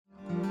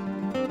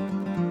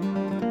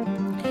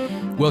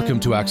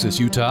Welcome to Access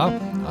Utah.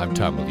 I'm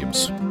Tom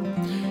Williams.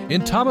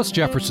 In Thomas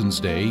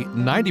Jefferson's day,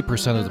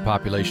 90% of the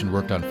population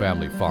worked on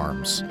family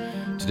farms.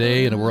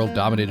 Today, in a world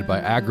dominated by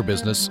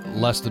agribusiness,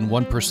 less than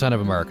 1% of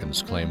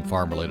Americans claim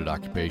farm-related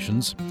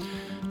occupations.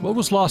 What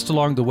was lost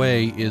along the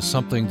way is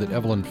something that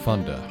Evelyn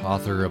Funda,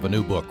 author of a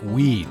new book,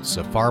 Weeds,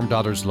 A Farm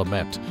Daughter's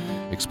Lament,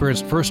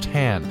 experienced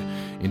firsthand.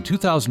 In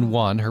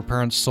 2001, her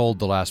parents sold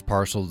the last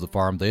parcel of the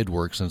farm they'd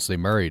worked since they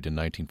married in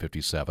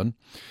 1957.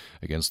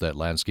 Against that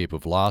landscape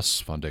of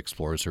loss, Funda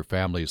explores her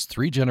family's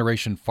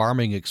three-generation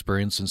farming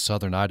experience in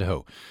southern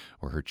Idaho,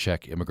 where her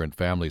Czech immigrant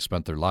family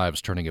spent their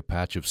lives turning a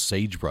patch of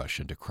sagebrush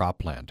into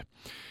cropland.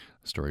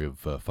 The story of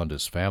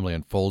Funda's family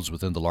unfolds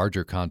within the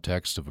larger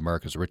context of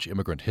America's rich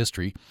immigrant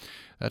history.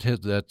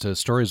 That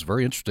story is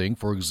very interesting.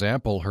 For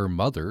example, her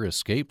mother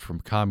escaped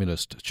from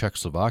communist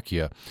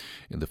Czechoslovakia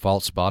in the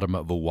false bottom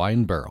of a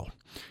wine barrel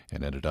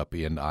and ended up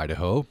in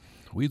Idaho.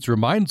 Weeds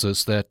reminds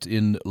us that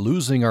in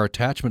losing our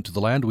attachment to the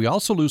land, we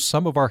also lose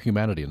some of our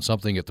humanity and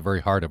something at the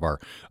very heart of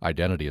our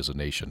identity as a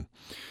nation.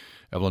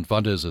 Evelyn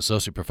Funda is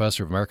Associate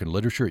Professor of American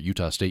Literature at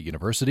Utah State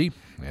University,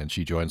 and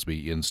she joins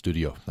me in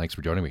studio. Thanks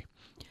for joining me.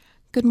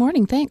 Good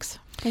morning. Thanks.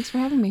 Thanks for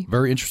having me.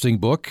 Very interesting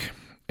book,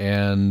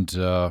 and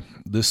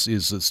this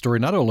is a story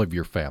not only of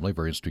your family,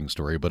 very interesting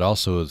story, but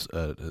also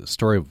a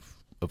story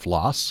of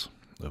loss,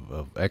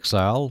 of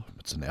exile.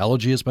 It's an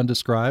elegy, has been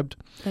described.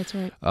 That's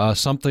right.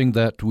 Something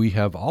that we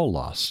have all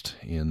lost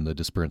in the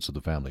disappearance of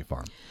the family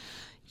farm.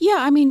 Yeah,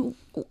 I mean,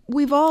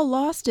 we've all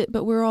lost it,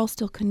 but we're all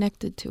still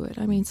connected to it.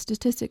 I mean,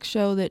 statistics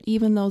show that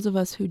even those of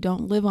us who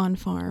don't live on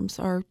farms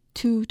are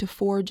 2 to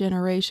 4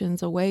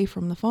 generations away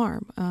from the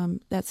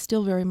farm. That's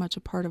still very much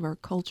a part of our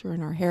culture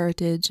and our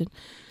heritage,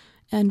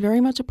 and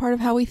very much a part of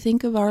how we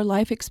think of our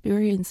life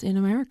experience in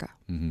America.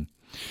 Mm-hmm.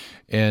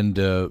 And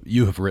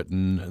you have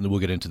written, and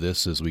we'll get into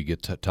this as we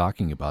get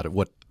talking about it,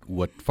 what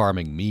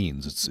farming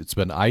means. It's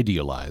been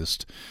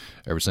idealized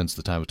ever since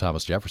the time of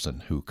Thomas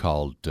Jefferson, who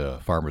called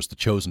farmers the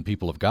chosen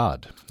people of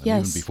God. And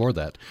yes. Even before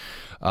that.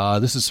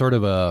 This is sort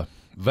of a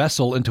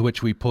vessel into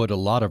which we put a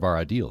lot of our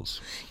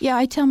ideals. Yeah,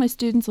 I tell my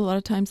students a lot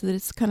of times that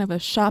it's kind of a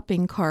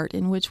shopping cart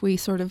in which we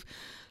sort of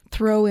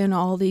throw in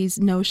all these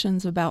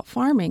notions about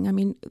farming. I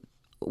mean,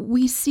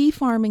 we see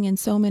farming in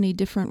so many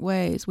different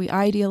ways. We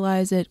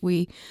idealize it,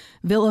 we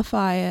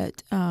vilify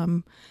it,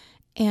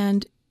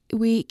 and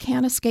we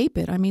can't escape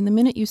it. I mean, the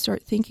minute you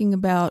start thinking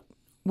about,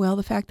 well,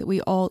 the fact that we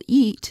all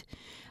eat,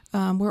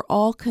 we're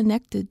all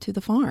connected to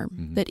the farm,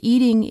 mm-hmm. that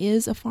eating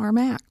is a farm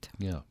act.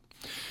 Yeah.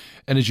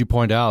 And as you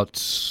point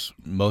out,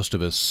 most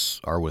of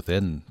us are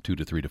within 2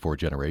 to 3 to 4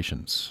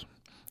 generations.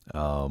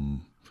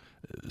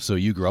 So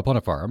you grew up on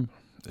a farm.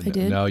 I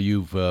did. Now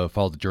you've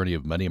followed the journey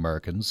of many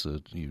Americans.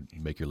 You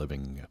make your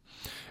living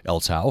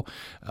elsewhere.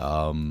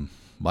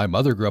 My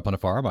mother grew up on a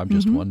farm. I'm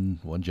just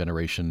mm-hmm. one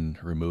generation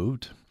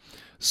removed.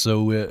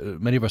 So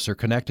many of us are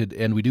connected,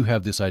 and we do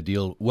have this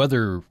ideal,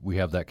 whether we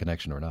have that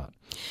connection or not.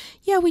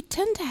 Yeah, we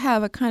tend to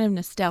have a kind of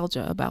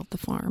nostalgia about the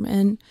farm,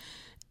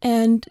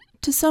 and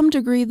to some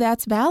degree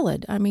that's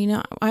valid. I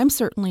mean, I'm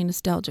certainly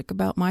nostalgic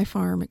about my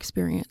farm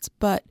experience,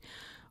 but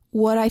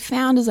what I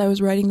found as I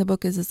was writing the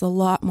book is a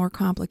lot more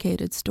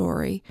complicated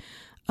story,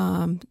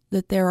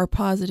 that there are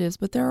positives,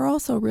 but there are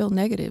also real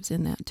negatives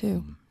in that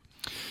too.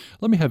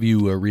 Let me have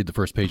you read the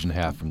first page and a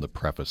half from the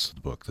preface of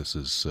the book. This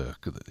is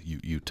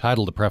you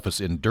titled the preface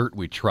 "In Dirt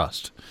We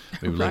Trust."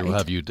 Maybe later we'll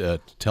have you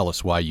tell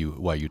us why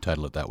you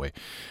title it that way.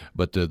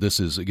 But it gets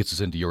us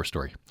into your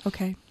story.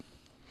 Okay.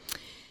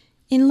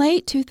 In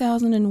late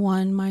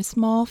 2001, my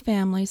small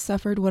family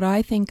suffered what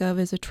I think of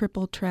as a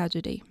triple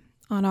tragedy.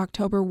 On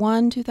October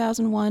 1,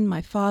 2001,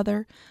 my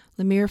father,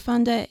 Evelyn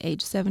Funda,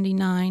 age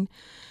 79,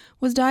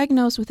 was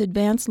diagnosed with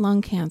advanced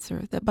lung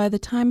cancer that by the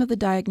time of the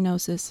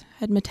diagnosis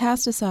had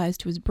metastasized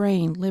to his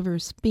brain, liver,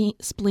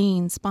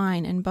 spleen,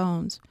 spine, and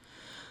bones.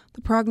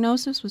 The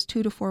prognosis was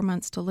 2 to 4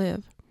 months to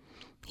live.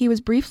 He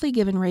was briefly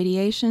given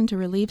radiation to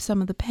relieve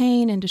some of the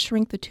pain and to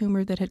shrink the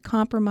tumor that had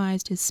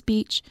compromised his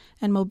speech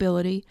and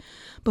mobility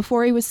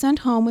before he was sent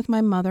home with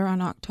my mother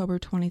on October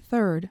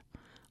 23rd.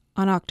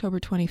 On October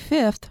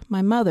 25th,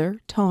 my mother,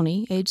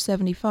 Tony, age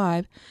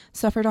 75,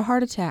 suffered a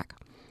heart attack.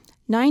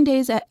 9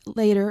 days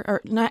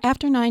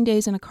after 9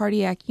 days in a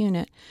cardiac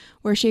unit,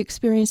 where she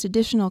experienced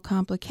additional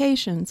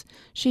complications,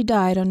 she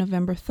died on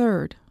November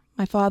 3rd.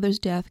 My father's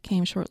death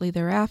came shortly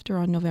thereafter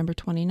on November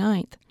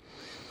 29th.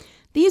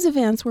 These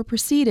events were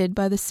preceded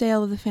by the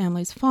sale of the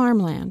family's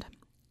farmland.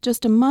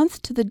 Just a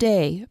month to the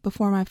day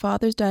before my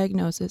father's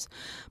diagnosis,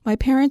 my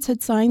parents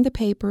had signed the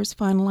papers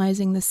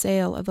finalizing the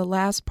sale of the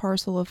last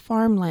parcel of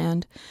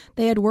farmland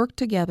they had worked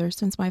together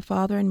since my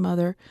father and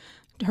mother,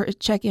 her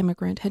Czech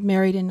immigrant, had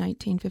married in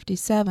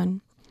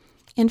 1957.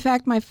 In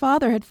fact, my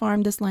father had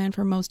farmed this land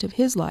for most of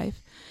his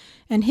life,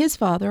 and his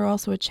father,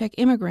 also a Czech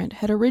immigrant,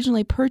 had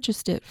originally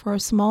purchased it for a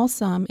small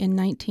sum in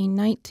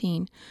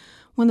 1919,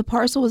 when the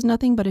parcel was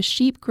nothing but a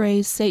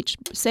sheep-grazed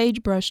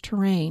sagebrush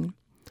terrain.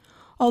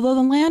 Although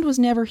the land was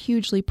never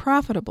hugely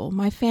profitable,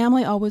 my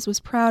family always was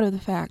proud of the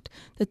fact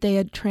that they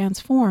had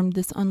transformed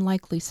this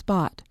unlikely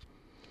spot.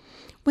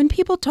 When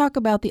people talk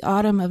about the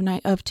autumn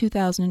of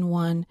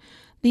 2001,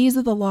 these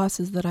are the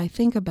losses that I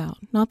think about,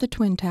 not the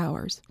Twin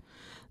Towers.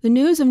 The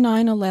news of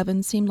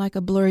 9/11 seemed like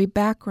a blurry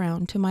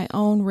background to my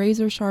own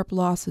razor-sharp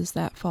losses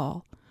that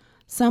fall.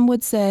 Some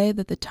would say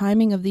that the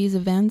timing of these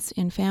events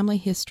in family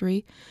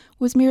history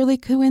was merely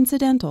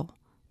coincidental.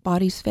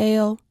 Bodies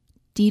fail,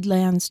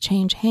 deedlands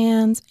change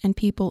hands, and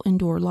people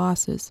endure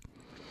losses.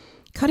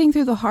 Cutting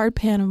through the hard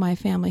pan of my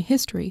family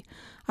history,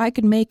 I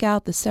could make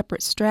out the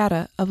separate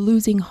strata of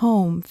losing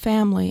home,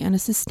 family, and a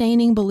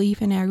sustaining belief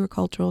in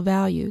agricultural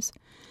values.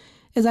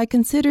 As I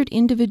considered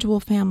individual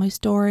family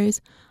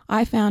stories,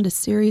 I found a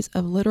series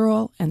of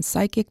literal and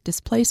psychic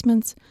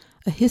displacements,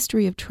 a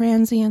history of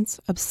transience,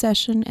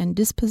 obsession, and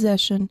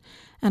dispossession,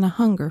 and a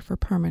hunger for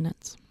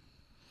permanence.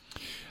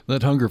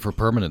 That hunger for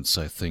permanence,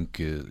 I think,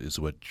 is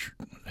what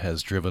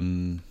has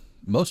driven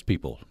most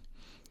people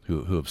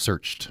who have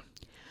searched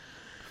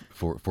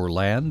for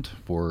land.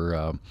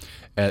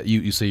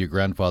 You say your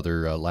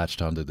grandfather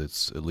latched onto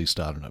this, at least,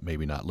 I don't know,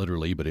 maybe not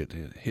literally, but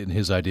in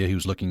his idea, he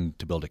was looking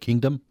to build a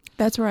kingdom.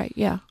 That's right,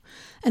 yeah.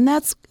 And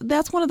that's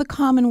one of the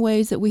common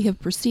ways that we have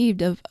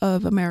perceived of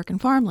American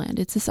farmland.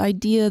 It's this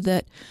idea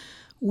that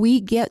we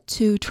get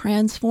to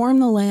transform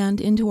the land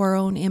into our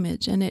own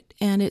image, and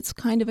it's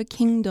kind of a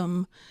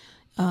kingdom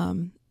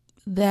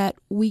that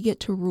we get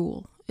to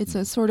rule. It's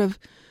a sort of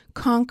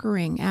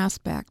conquering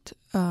aspect,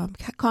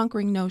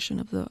 conquering notion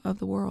of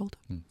the world.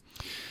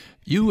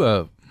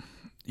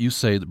 You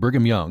say that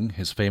Brigham Young,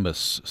 his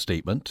famous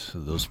statement,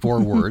 those 4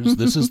 words,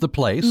 "This is the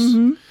place."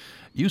 Mm-hmm.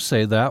 You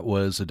say that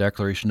was a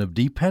declaration of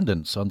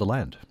dependence on the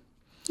land.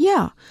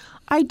 Yeah,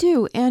 I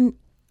do. And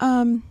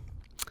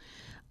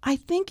I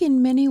think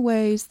in many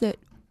ways that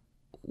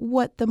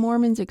what the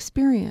Mormons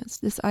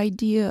experienced, this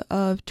idea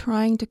of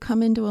trying to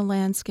come into a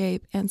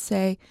landscape and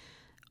say,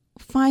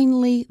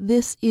 finally,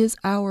 this is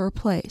our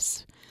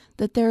place,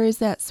 that there is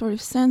that sort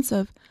of sense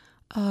of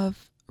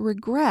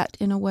regret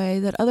in a way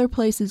that other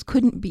places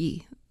couldn't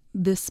be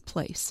this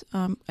place.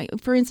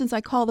 For instance, I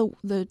call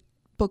the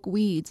book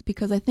Weeds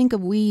because I think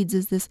of weeds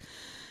as this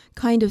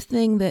kind of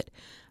thing that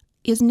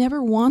is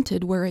never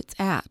wanted where it's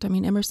at. I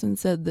mean, Emerson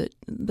said that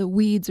the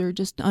weeds are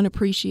just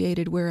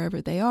unappreciated wherever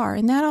they are.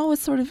 And that always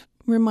sort of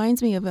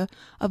reminds me of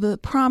a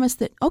promise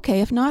that, okay,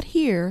 if not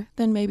here,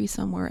 then maybe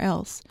somewhere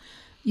else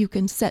you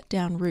can set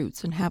down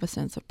roots and have a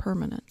sense of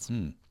permanence.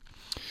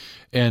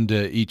 And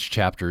each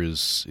chapter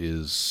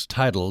is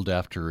titled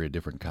after a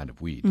different kind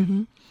of weed.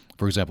 Mm-hmm.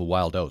 For example,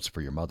 wild oats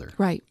for your mother.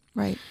 Right,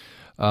 right.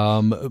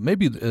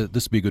 Maybe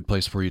this would be a good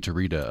place for you to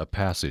read a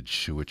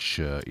passage, which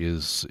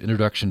is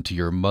Introduction to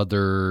Your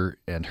Mother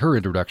and her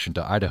introduction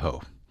to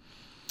Idaho.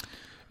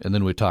 And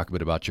then we talk a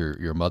bit about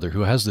your mother,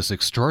 who has this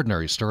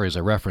extraordinary story, as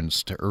I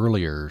referenced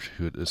earlier,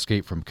 who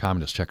escaped from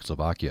communist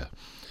Czechoslovakia.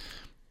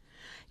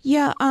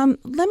 Yeah,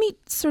 let me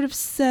sort of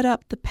set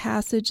up the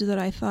passage that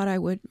I thought I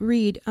would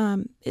read.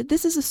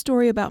 This is a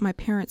story about my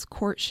parents'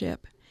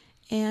 courtship.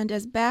 And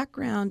as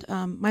background,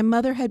 my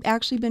mother had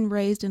actually been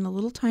raised in a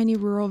little tiny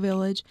rural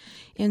village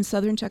in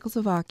southern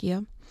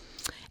Czechoslovakia,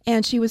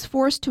 and she was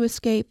forced to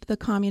escape the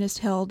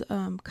communist-held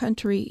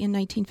country in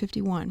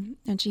 1951.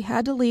 And she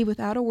had to leave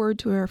without a word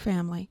to her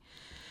family.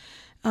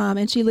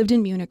 And she lived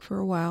in Munich for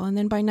a while. And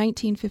then by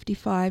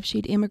 1955,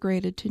 she'd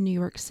immigrated to New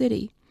York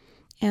City.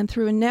 And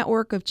through a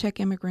network of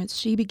Czech immigrants,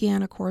 she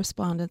began a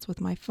correspondence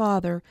with my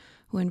father,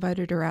 who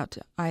invited her out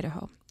to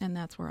Idaho. And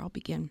that's where I'll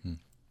begin.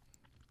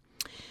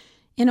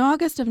 In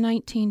August of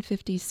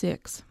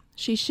 1956,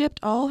 she shipped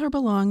all her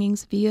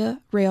belongings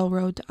via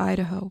railroad to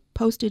Idaho,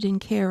 posted in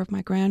care of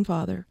my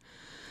grandfather.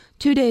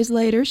 2 days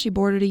later, she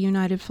boarded a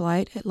United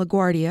flight at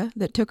LaGuardia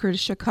that took her to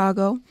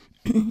Chicago,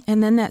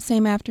 and then that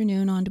same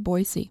afternoon on to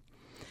Boise.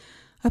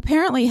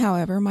 Apparently,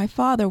 however, my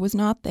father was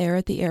not there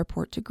at the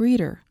airport to greet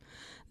her.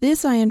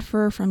 This I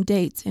infer from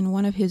dates in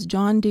one of his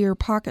John Deere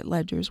pocket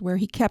ledgers where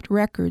he kept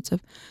records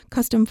of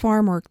custom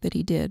farm work that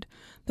he did,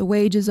 the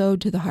wages owed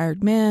to the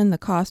hired men, the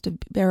cost of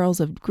barrels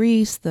of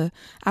grease, the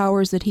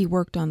hours that he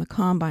worked on the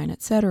combine,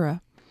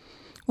 etc.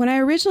 When I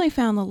originally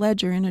found the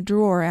ledger in a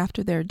drawer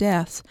after their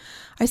deaths,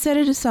 I set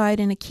it aside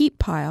in a keep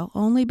pile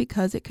only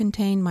because it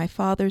contained my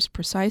father's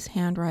precise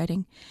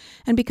handwriting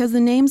and because the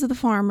names of the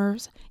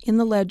farmers in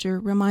the ledger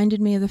reminded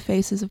me of the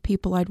faces of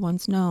people I'd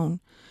once known.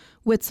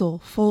 Witzel,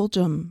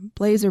 Fulgham,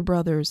 Blazer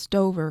Brothers,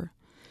 Dover.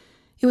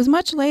 It was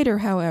much later,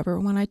 however,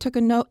 when I took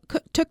note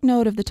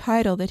of the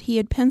title that he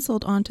had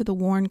penciled onto the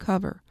worn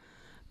cover,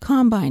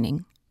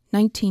 Combining,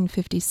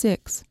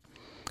 1956.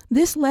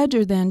 This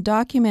ledger then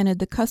documented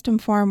the custom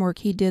farm work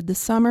he did the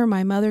summer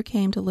my mother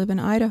came to live in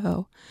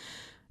Idaho,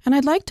 and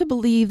I'd like to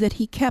believe that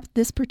he kept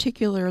this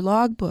particular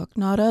logbook,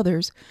 not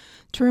others,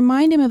 to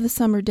remind him of the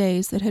summer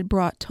days that had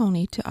brought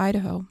Tony to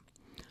Idaho.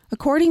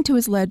 According to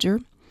his ledger,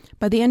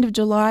 by the end of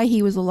July,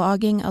 he was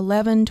logging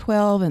 11,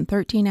 12, and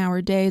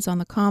 13-hour days on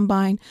the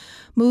combine,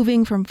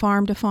 moving from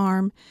farm to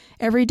farm.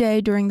 Every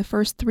day during the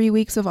first 3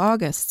 weeks of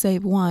August,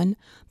 save one,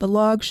 the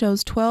log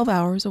shows 12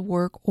 hours of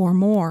work or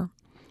more.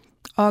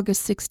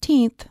 August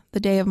 16th, the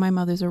day of my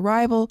mother's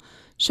arrival,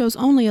 shows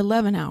only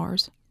 11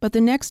 hours, But the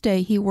next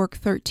day he worked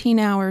 13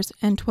 hours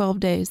and 12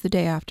 days the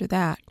day after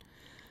that.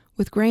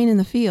 With grain in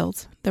the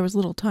fields, there was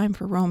little time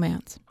for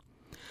romance.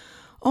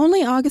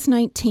 Only August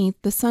 19th,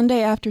 the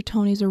Sunday after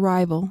Tony's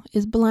arrival,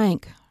 is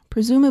blank,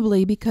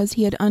 presumably because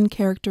he had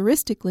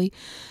uncharacteristically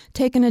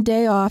taken a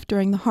day off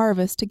during the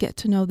harvest to get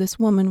to know this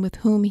woman with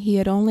whom he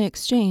had only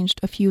exchanged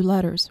a few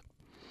letters.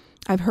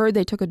 I've heard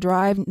they took a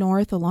drive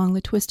north along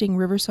the twisting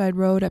Riverside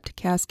Road up to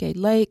Cascade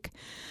Lake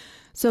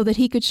so that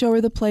he could show her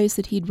the place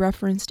that he'd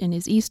referenced in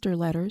his Easter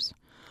letters.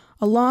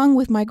 Along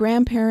with my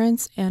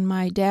grandparents and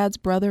my dad's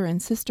brother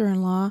and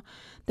sister-in-law,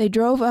 they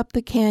drove up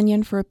the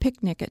canyon for a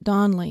picnic at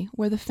Donley,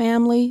 where the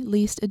family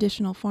leased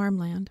additional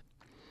farmland.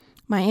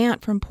 My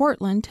aunt from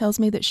Portland tells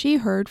me that she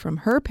heard from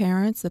her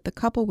parents that the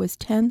couple was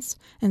tense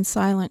and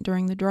silent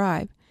during the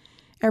drive.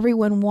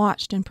 Everyone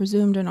watched and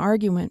presumed an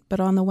argument, but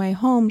on the way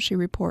home, she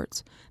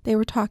reports, they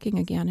were talking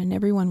again and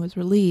everyone was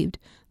relieved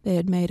they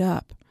had made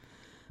up.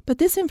 But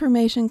this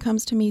information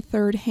comes to me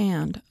third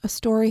hand, a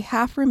story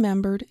half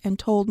remembered and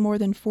told more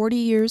than 40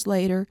 years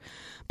later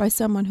by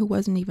someone who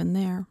wasn't even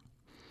there.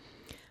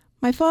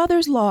 My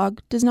father's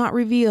log does not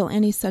reveal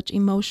any such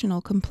emotional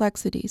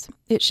complexities.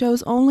 It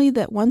shows only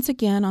that once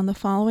again on the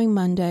following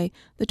Monday,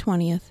 the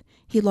 20th,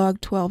 he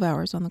logged 12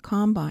 hours on the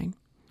combine.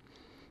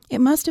 It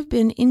must have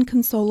been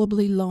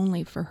inconsolably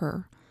lonely for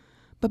her.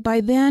 But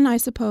by then, I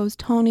suppose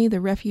Tony, the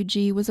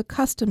refugee, was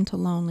accustomed to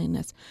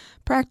loneliness,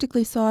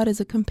 practically saw it as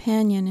a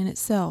companion in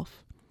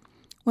itself.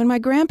 When my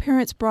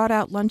grandparents brought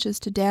out lunches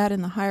to Dad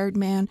and the hired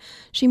man,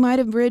 she might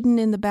have ridden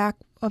in the back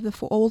of the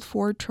old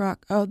Ford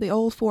truck,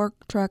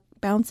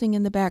 bouncing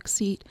in the back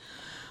seat,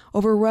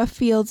 over rough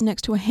fields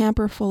next to a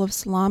hamper full of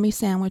salami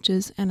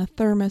sandwiches and a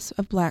thermos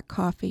of black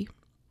coffee.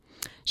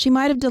 She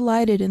might have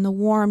delighted in the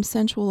warm,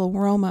 sensual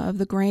aroma of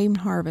the grain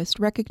harvest,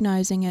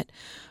 recognizing it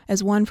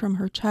as one from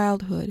her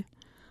childhood.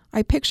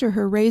 I picture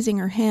her raising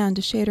her hand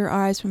to shade her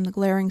eyes from the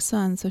glaring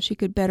sun so she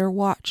could better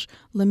watch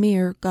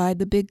Lemire guide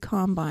the big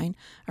combine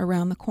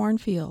around the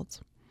cornfields.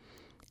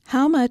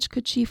 How much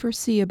could she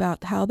foresee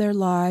about how their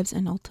lives,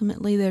 and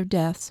ultimately their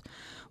deaths,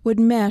 would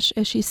mesh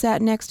as she sat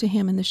next to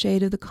him in the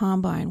shade of the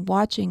combine,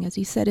 watching as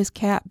he set his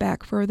cap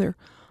back further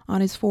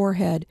on his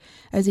forehead,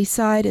 as he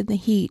sighed in the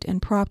heat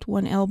and propped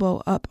one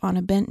elbow up on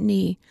a bent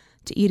knee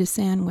to eat a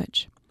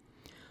sandwich?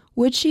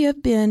 Would she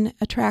have been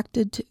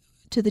attracted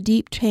to the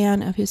deep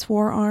tan of his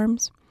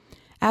forearms?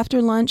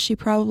 After lunch, she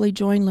probably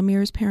joined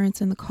Lemire's parents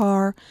in the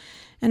car,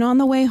 and on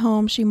the way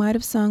home she might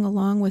have sung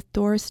along with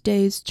Doris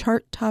Day's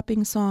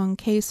chart-topping song,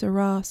 Que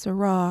Sera,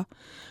 Sera,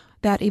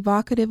 that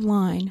evocative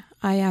line,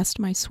 I asked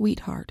my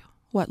sweetheart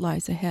what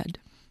lies ahead.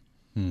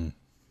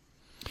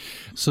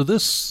 So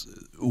this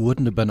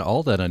wouldn't have been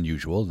all that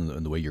unusual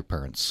in the way your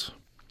parents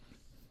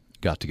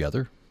got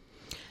together.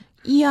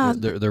 Yeah,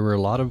 there were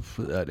a lot of,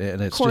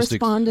 and it's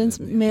correspondence,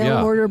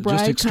 mail order bride,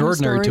 just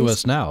extraordinary kind of to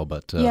us now.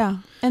 But yeah,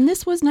 and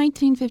this was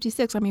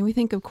 1956. I mean, we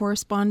think of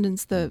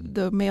correspondence,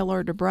 the mail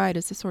order bride,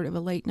 as a sort of a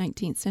late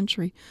 19th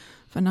century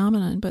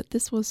phenomenon, but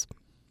this was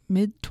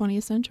mid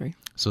 20th century.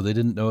 So they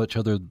didn't know each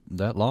other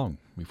that long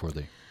before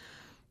they.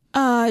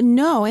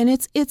 No, and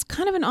it's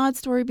kind of an odd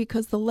story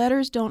because the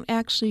letters don't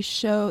actually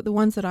show, the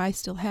ones that I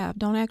still have,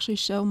 don't actually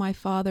show my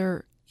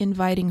father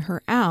inviting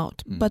her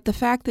out. But the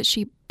fact that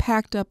she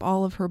packed up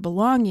all of her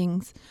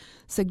belongings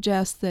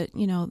suggests that,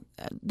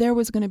 there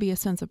was going to be a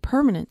sense of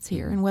permanence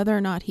here. And whether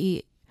or not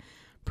he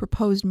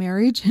proposed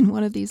marriage in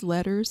one of these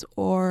letters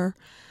or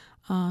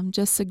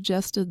just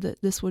suggested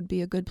that this would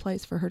be a good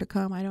place for her to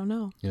come, I don't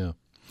know. Yeah.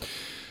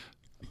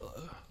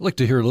 I'd like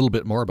to hear a little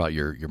bit more about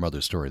your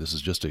mother's story. This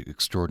is just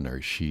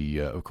extraordinary. She,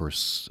 of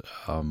course,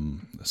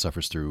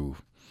 suffers through,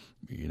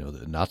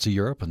 the Nazi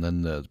Europe, and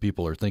then the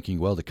people are thinking,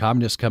 well, the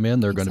communists come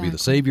in, they're going to be the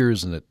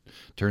saviors, and it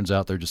turns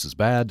out they're just as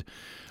bad.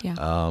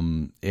 Yeah.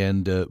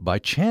 And by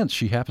chance,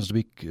 she happens to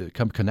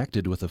become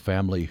connected with a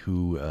family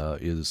who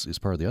is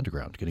part of the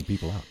underground, getting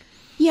people out.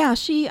 Yeah,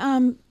 she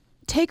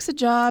takes a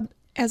job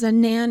as a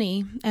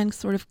nanny and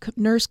sort of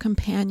nurse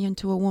companion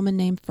to a woman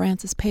named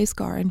Frances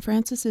Paskar. And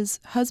Frances's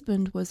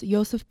husband was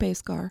Josef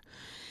Paskar,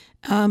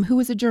 who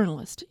was a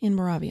journalist in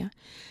Moravia.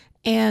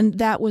 And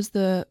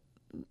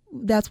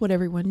that's what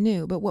everyone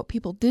knew. But what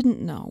people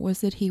didn't know was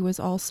that he was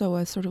also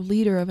a sort of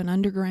leader of an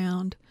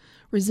underground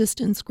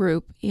resistance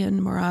group in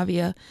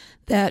Moravia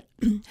that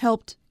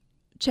helped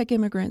Czech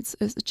immigrants,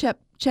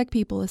 Czech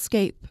people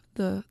escape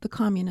the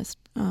communist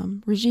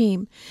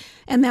regime.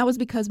 And that was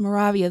because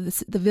Moravia,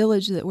 the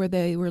village where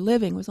they were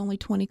living, was only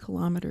 20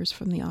 kilometers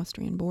from the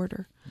Austrian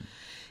border.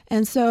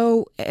 And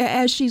so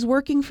as she's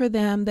working for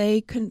them,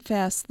 they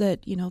confess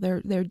that,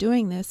 they're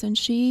doing this. And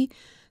she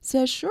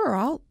says, sure,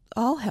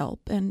 I'll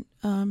help. And,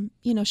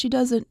 she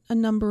does a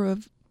number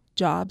of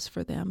jobs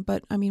for them,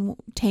 but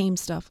tame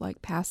stuff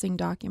like passing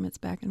documents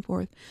back and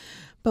forth.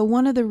 But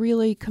one of the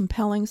really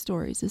compelling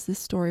stories is this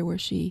story where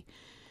she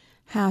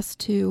has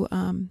to,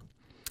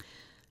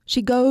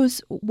 she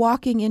goes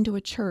walking into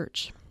a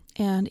church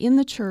And in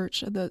the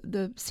church,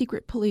 the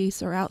secret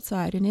police are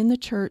outside, and in the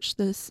church,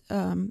 this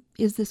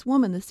is this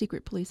woman the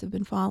secret police have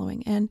been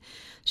following, and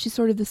she's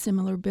sort of the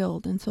similar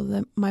build. And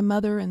so my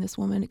mother and this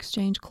woman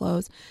exchange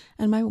clothes,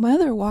 and my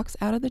mother walks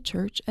out of the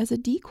church as a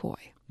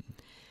decoy.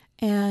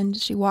 And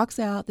she walks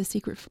out, the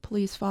secret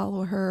police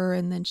follow her,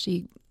 and then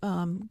she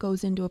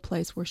goes into a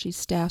place where she's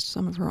stashed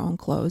some of her own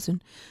clothes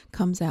and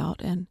comes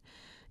out and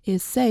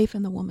is safe,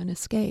 and the woman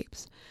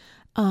escapes.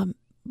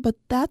 But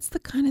that's the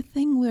kind of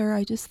thing where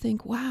I just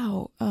think,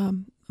 wow,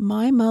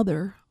 my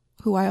mother,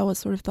 who I always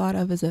sort of thought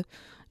of as a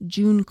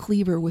June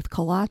Cleaver with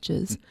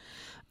kolaches,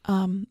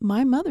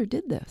 my mother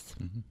did this.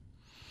 Mm-hmm.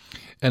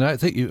 And I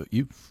think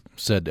you've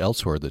said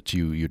elsewhere that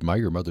you admire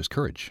your mother's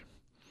courage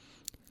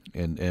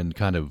and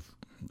kind of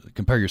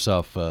compare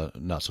yourself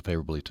not so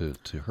favorably to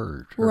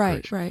her right,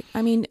 courage. Right.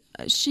 I mean,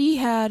 she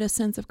had a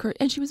sense of courage,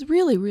 and she was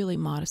really, really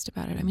modest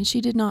about it. I mean, she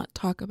did not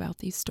talk about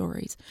these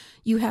stories.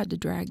 You had to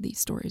drag these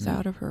stories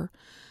out of her.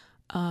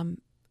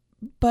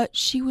 But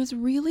she was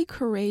really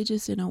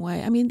courageous in a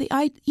way. I mean,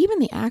 even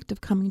the act of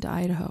coming to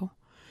Idaho,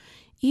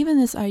 even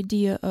this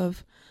idea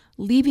of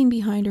leaving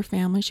behind her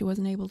family — she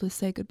wasn't able to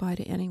say goodbye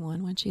to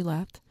anyone when she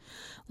left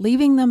 —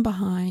 leaving them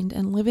behind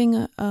and living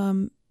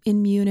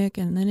in Munich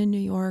and then in New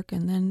York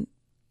and then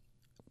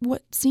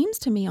what seems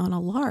to me on a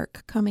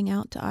lark coming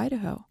out to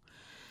Idaho.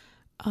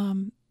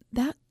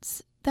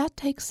 That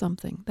takes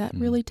something. That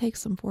really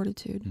takes some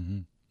fortitude. Mm-hmm.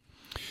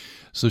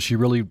 So she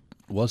really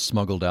was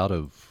smuggled out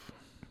of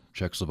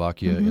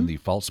Czechoslovakia in the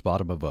false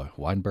bottom of a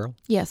wine barrel?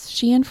 Yes,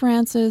 she and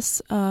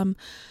Francis.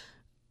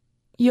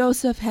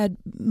 Josef had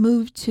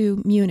moved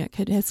to Munich,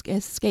 had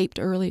escaped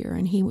earlier,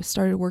 and he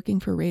started working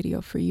for Radio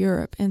Free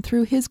Europe. And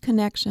through his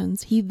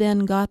connections, he then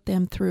got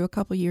them through, a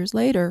couple years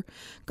later,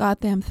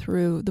 got them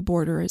through the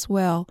border as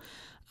well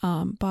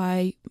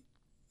by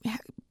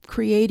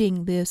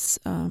creating this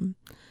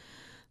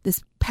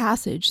this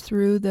passage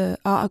through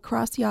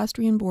across the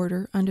Austrian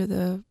border under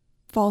the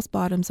false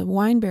bottoms of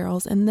wine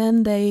barrels. And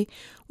then they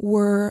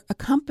were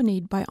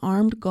accompanied by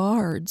armed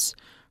guards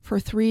for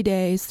 3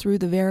 days through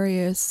the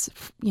various,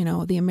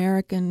 the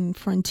American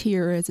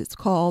frontier, as it's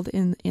called,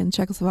 in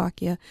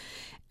Czechoslovakia,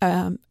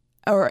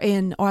 or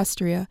in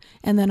Austria,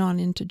 and then on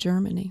into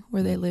Germany,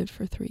 where they lived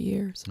for 3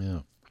 years.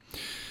 Yeah.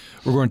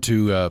 We're going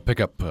to pick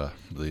up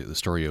the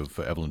story of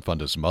Evelyn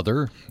Funda's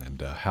mother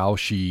and how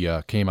she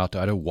came out to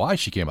Idaho, why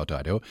she came out to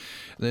Idaho,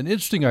 and an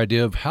interesting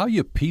idea of how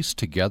you piece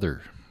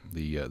together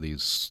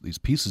these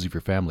pieces of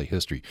your family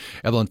history.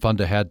 Evelyn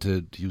Funda had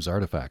to use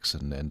artifacts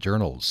and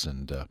journals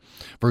and,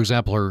 for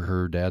example,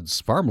 her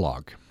dad's farm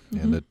log,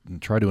 and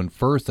try to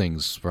infer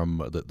things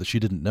from that she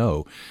didn't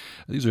know.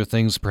 These are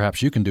things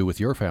perhaps you can do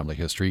with your family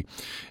history,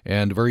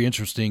 and a very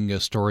interesting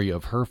story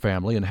of her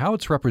family and how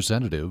it's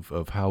representative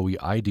of how we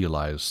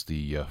idealize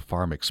the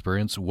farm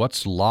experience.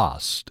 What's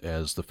lost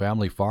as the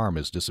family farm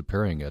is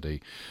disappearing at an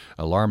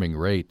alarming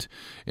rate.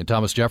 In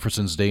Thomas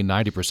Jefferson's day,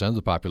 90% of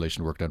the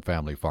population worked on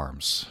family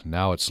farms.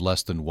 Now it's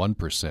less than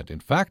 1%.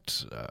 In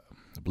fact, I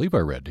believe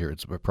I read here,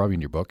 it's probably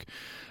in your book,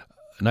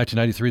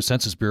 1993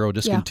 Census Bureau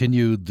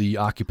discontinued the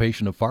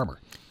occupation of farmer.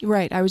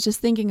 Right. I was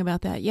just thinking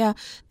about that. Yeah.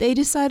 They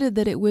decided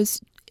that it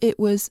was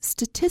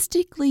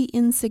statistically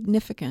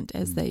insignificant,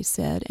 as they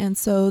said, and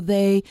so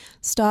they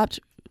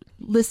stopped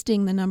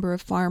listing the number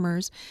of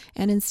farmers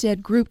and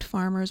instead grouped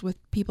farmers with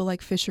people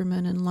like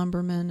fishermen and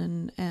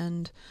lumbermen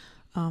and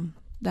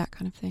that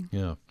kind of thing.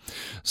 Yeah.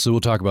 So we'll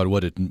talk about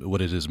what it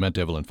has meant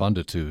to Evelyn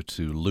Funda to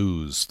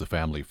lose the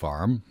family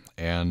farm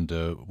and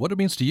what it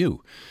means to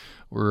you.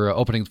 We're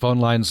opening the phone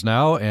lines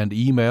now and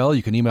email.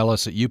 You can email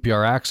us at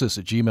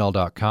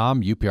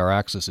upraccess@gmail.com,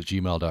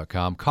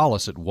 upraccess@gmail.com. Call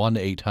us at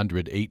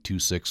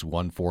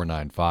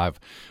 1-800-826-1495,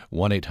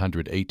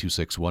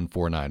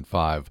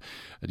 1-800-826-1495.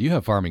 Do you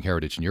have farming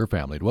heritage in your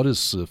family? What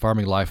does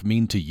farming life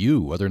mean to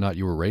you, whether or not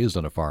you were raised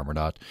on a farm or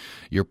not?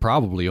 You're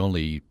probably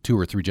only 2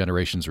 or 3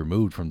 generations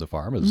removed from the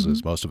farm,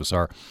 as most of us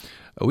are.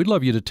 We'd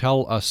love you to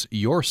tell us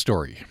your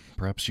story.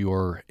 Perhaps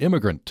your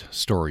immigrant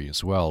story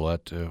as well.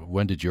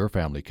 When did your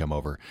family come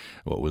over?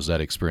 What was that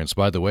experience?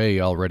 By the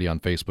way, already on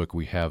Facebook,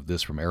 we have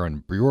this from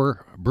Erin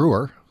Brewer.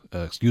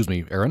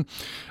 Erin.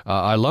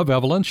 I love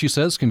Evelyn. She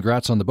says,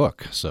 congrats on the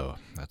book. So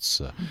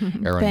that's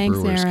Erin Thanks,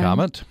 Brewer's Erin.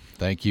 comment.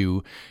 Thank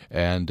you.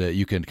 And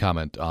you can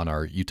comment on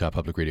our Utah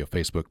Public Radio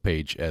Facebook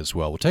page as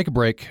well. We'll take a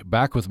break.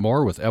 Back with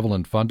more with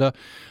Evelyn Funda,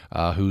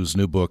 whose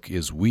new book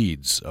is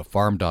Weeds, A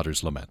Farm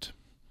Daughter's Lament.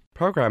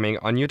 Programming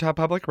on Utah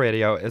Public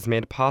Radio is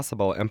made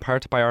possible in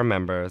part by our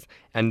members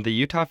and the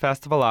Utah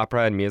Festival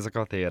Opera and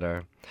Musical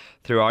Theater.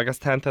 Through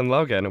August 10th in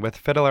Logan with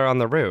Fiddler on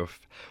the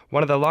Roof,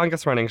 one of the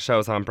longest-running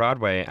shows on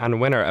Broadway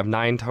and winner of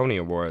 9 Tony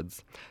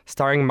Awards.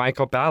 Starring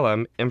Michael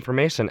Ballum,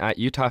 information at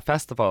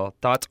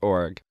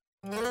utahfestival.org.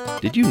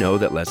 Did you know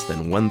that less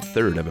than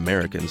 1/3 of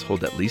Americans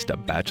hold at least a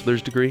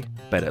bachelor's degree?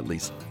 But at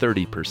least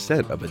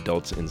 30% of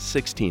adults in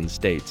 16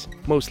 states,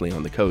 mostly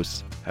on the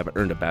coasts, have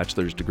earned a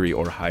bachelor's degree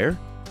or higher?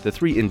 The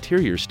 3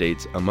 interior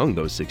states among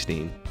those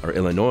 16 are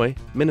Illinois,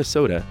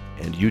 Minnesota,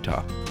 and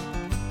Utah.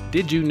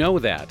 Did You Know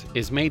That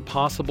is made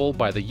possible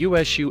by the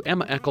USU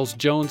Emma Eccles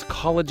Jones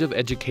College of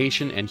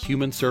Education and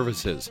Human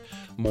Services.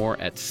 More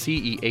at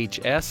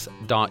cehs.usu.edu.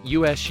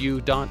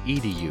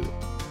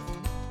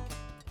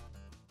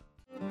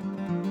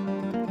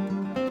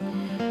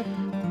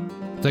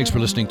 Thanks for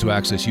listening to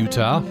Access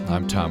Utah.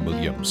 I'm Tom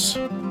Williams.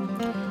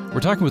 We're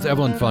talking with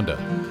Evelyn Funda,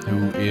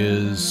 who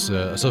is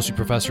Associate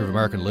Professor of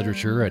American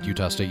Literature at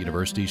Utah State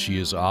University. She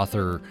is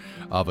author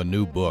of a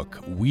new book,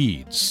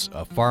 Weeds,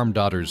 A Farm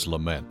Daughter's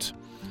Lament.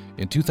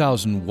 In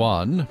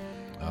 2001,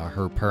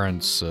 her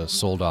parents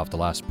sold off the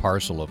last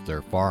parcel of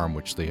their farm,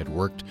 which they had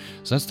worked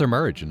since their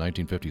marriage in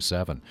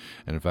 1957.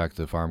 And in fact,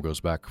 the farm goes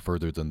back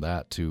further than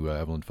that to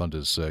Evelyn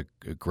Funda's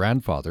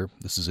grandfather.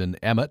 This is in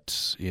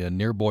Emmett,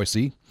 near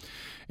Boise,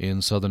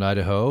 in southern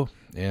Idaho,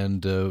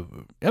 and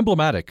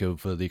emblematic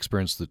of the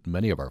experience that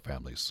many of our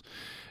families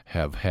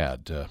have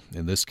had.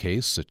 In this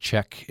case,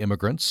 Czech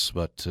immigrants,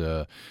 but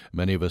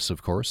many of us,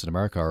 of course, in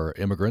America are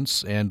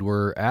immigrants, and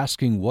we're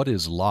asking what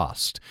is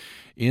lost.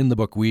 In the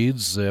book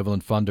Weeds,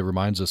 Evelyn Funda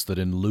reminds us that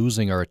in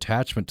losing our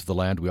attachment to the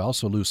land, we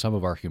also lose some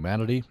of our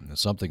humanity,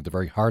 something at the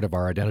very heart of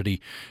our identity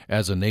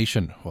as a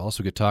nation. We'll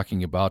also get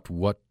talking about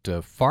what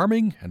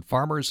farming and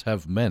farmers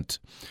have meant.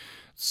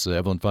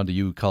 Evelyn Funda,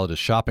 you call it a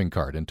shopping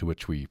cart into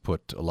which we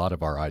put a lot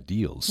of our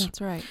ideals. That's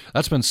right.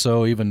 That's been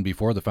so even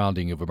before the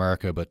founding of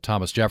America, but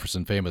Thomas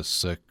Jefferson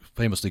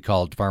famously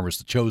called farmers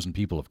the chosen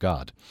people of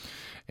God,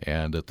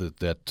 and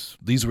that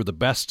these were the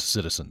best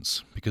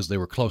citizens because they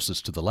were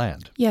closest to the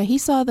land. Yeah, he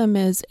saw them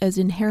as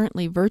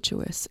inherently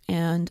virtuous,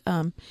 and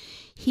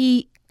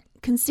he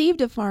conceived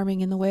of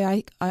farming in the way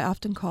I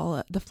often call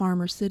it the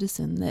farmer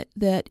citizen,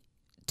 that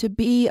to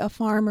be a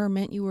farmer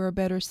meant you were a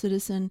better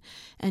citizen,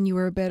 and you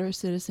were a better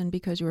citizen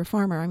because you were a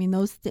farmer. I mean,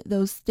 those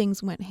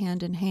things went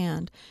hand in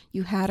hand.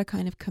 You had a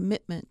kind of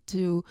commitment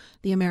to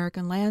the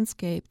American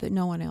landscape that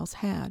no one else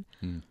had.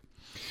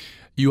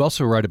 You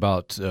also write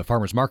about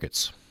farmers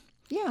markets.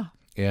 Yeah.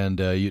 And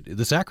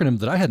this acronym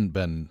that I hadn't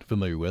been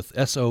familiar with,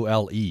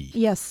 SOLE.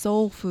 Yes,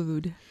 soul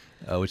food.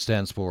 Which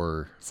stands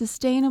for?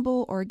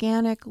 Sustainable,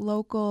 organic,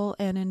 local,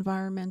 and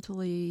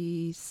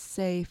environmentally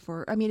safe.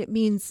 It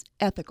means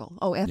ethical.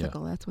 Oh,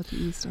 ethical, yeah. That's what the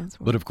E stands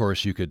for. But of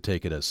course, you could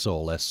take it as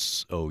soul,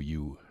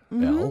 SOUL.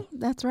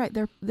 That's right.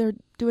 They're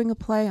doing a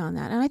play on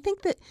that. And I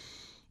think that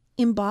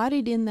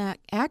embodied in that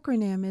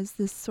acronym is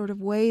this sort of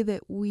way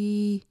that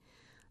we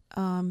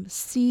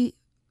see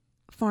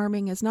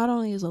farming as not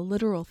only as a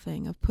literal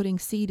thing of putting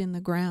seed in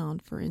the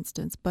ground, for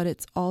instance, but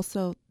it's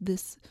also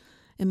this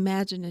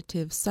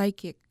imaginative,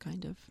 psychic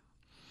kind of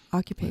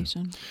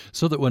occupation. Yeah.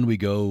 So that when we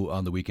go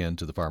on the weekend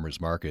to the farmer's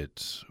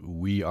market,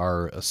 we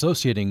are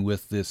associating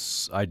with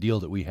this ideal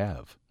that we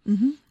have.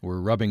 Mm-hmm. We're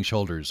rubbing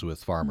shoulders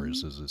with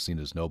farmers, as is seen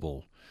as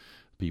noble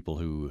people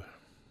who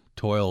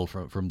toil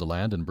from the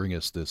land and bring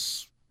us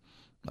this,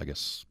 I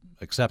guess,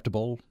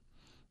 acceptable,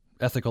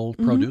 ethical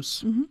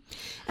produce. Mm-hmm.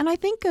 And I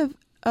think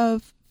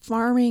of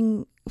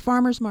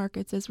farmers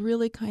markets as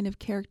really kind of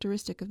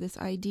characteristic of this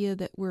idea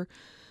that we're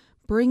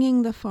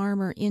bringing the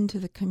farmer into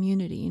the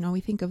community. You know, we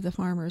think of the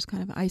farmer as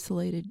kind of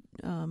isolated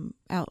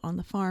out on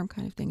the farm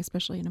kind of thing,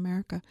 especially in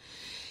America.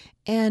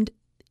 And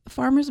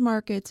farmers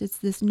markets, it's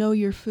this know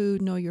your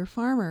food, know your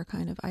farmer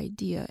kind of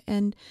idea.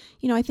 And,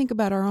 you know, I think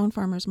about our own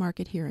farmers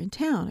market here in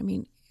town. I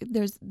mean,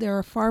 there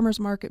are farmers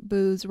market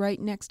booths right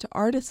next to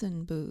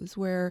artisan booths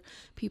where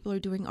people are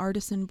doing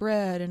artisan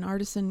bread and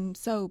artisan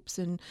soaps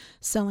and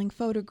selling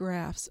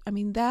photographs. I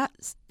mean,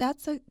 that's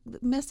a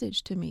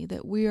message to me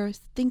that we are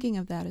thinking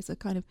of that as a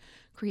kind of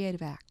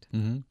creative act.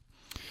 Mm-hmm.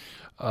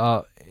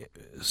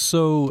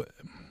 So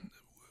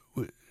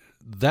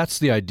that's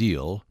the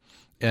ideal.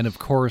 And of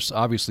course,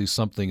 obviously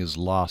something is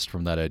lost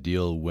from that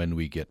ideal when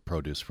we get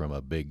produce from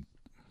a big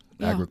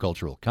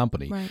agricultural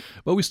company, right.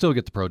 But we still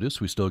get the produce,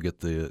 we still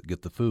get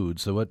the food.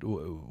 So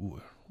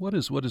what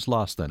is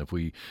lost then?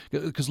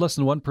 Because less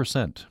than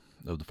 1%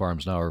 of the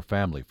farms now are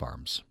family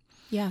farms.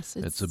 Yes,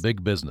 it's a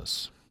big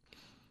business.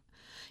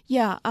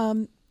 Yeah,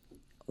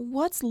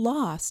 what's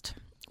lost?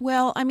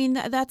 Well, I mean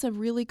that's a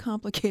really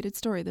complicated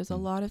story. There's a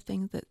lot of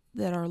things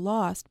that are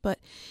lost, but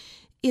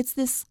it's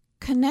this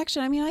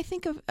connection. I mean, I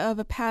think of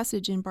a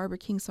passage in Barbara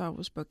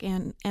Kingsolver's book,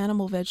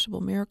 Animal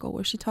Vegetable Miracle,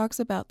 where she talks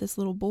about this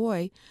little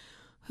boy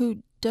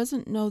who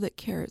doesn't know that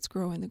carrots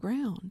grow in the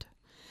ground,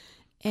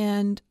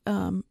 and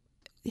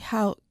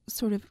how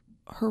sort of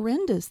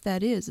horrendous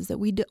that is that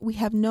we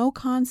have no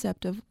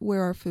concept of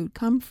where our food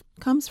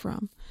comes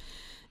from,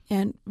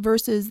 and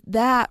versus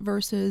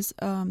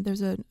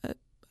there's a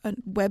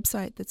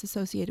website that's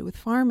associated with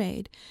Farm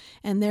Aid,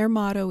 and their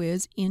motto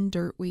is "In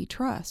dirt we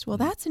trust." Well,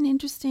 that's an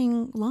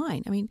interesting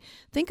line. I mean,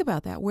 think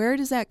about that. Where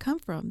does that come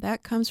from?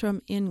 That comes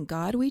from "In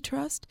God we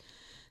trust."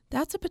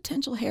 That's a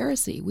potential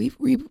heresy. We've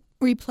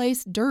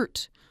replaced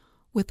dirt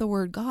with the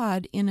word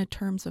God in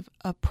terms of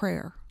a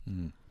prayer.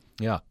 Mm.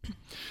 Yeah,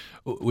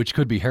 which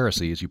could be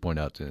heresy, as you point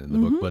out in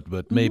the book,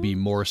 but maybe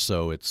more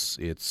so it's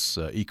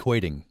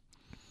equating.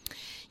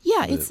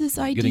 Yeah, it's this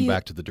idea getting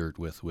back to the dirt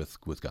with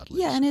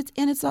godliness. Yeah,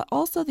 and it's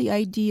also the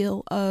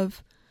ideal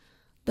of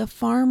the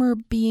farmer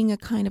being a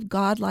kind of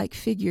godlike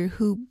figure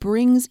who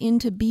brings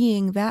into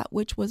being that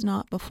which was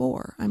not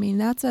before. I mean,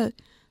 that's an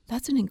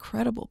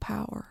incredible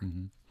power.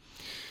 Mm-hmm.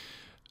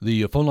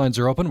 The phone lines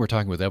are open. We're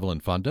talking with Evelyn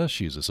Funda.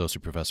 She's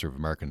Associate Professor of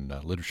American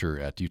Literature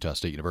at Utah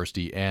State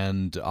University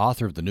and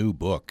author of the new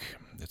book.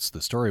 It's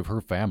the story of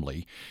her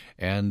family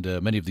and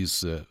many of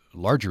these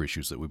larger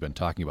issues that we've been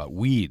talking about.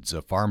 Weeds,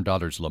 A Farm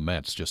Daughter's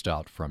Lament, just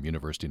out from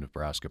University of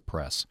Nebraska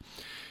Press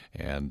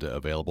and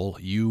available.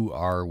 You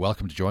are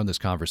welcome to join this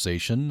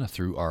conversation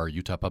through our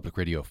Utah Public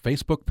Radio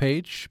Facebook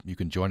page. You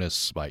can join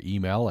us by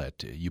email at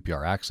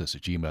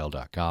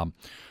upraccess@gmail.com.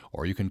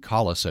 Or you can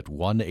call us at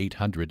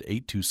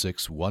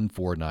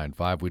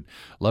 1-800-826-1495. We'd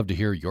love to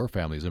hear your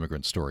family's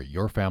immigrant story,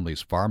 your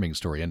family's farming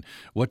story, and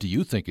what do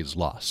you think is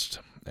lost,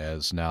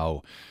 as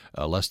now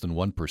less than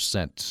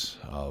 1%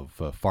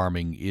 of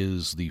farming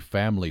is the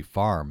family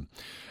farm.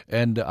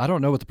 And I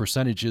don't know what the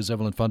percentage is,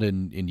 Evelyn Funda,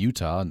 in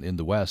Utah and in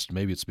the West.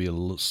 Maybe it's be a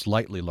little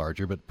slightly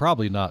larger, but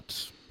probably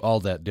not all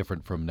that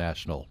different from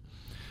national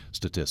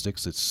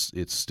statistics.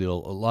 It's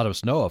still, a lot of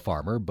us know a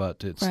farmer, but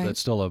that's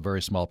still a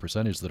very small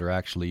percentage that are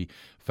actually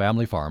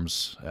family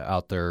farms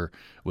out there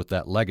with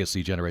that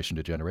legacy generation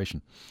to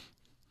generation.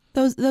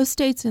 Those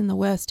states in the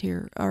West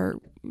here are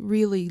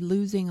really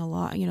losing a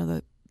lot. You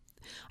know,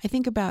 I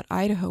think about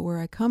Idaho, where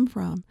I come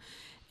from,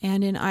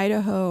 and in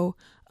Idaho,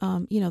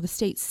 the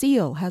state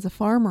seal has a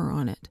farmer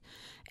on it.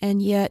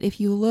 And yet,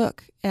 if you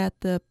look at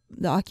the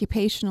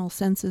occupational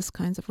census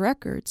kinds of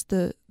records,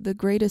 the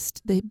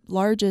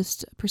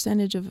largest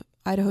percentage of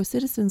Idaho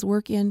citizens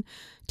work in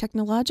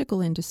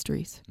technological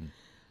industries.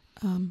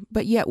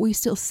 But yet we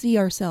still see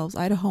ourselves,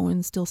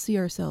 Idahoans still see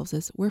ourselves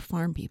as we're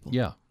farm people.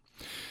 Yeah.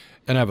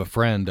 And I have a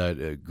friend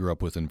I grew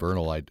up with in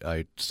Vernal.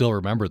 I still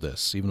remember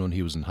this. Even when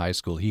he was in high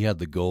school, he had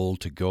the goal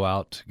to go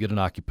out, get an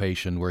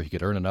occupation where he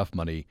could earn enough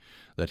money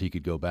that he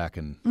could go back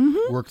and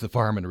work the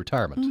farm in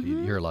retirement.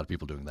 You hear a lot of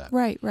people doing that.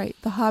 Right.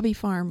 The hobby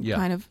farm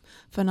kind of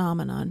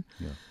phenomenon.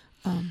 Yeah.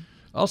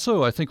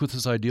 Also, I think with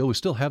this ideal, we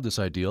still have this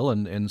ideal,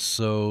 and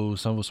so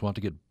some of us want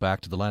to get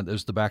back to the land.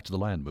 There's the back to the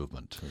land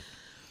movement.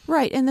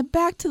 Right, and the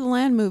back to the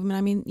land movement,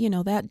 I mean,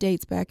 that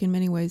dates back in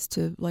many ways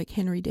to like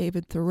Henry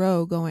David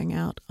Thoreau going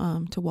out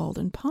to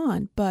Walden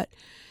Pond, but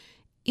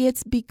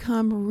it's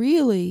become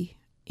really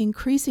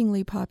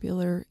increasingly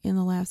popular in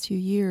the last few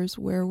years,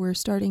 where we're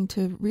starting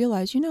to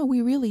realize,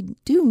 we really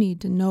do need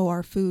to know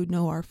our food,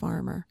 know our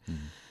farmer.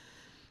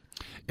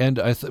 And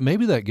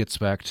maybe that gets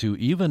back to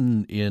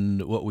even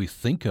in what we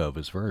think of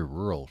as very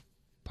rural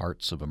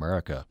parts of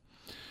America.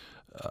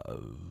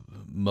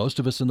 Most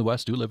of us in the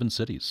West do live in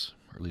cities,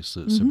 or at least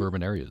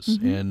suburban areas,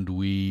 and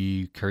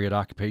we carry out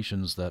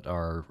occupations that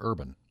are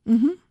urban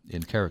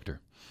in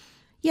character.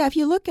 Yeah, if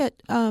you look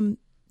at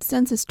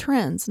census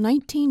trends,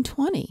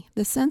 1920,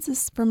 the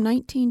census from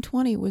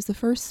 1920 was the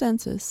first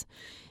census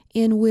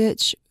in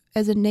which,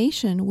 as a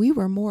nation, we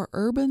were more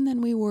urban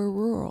than we were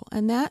rural.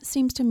 And that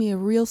seems to me a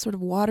real sort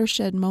of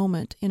watershed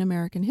moment in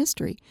American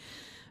history,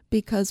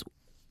 because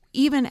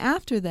even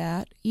after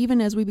that,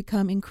 even as we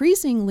become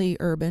increasingly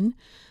urban,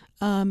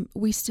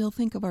 we still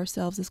think of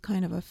ourselves as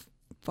kind of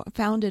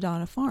founded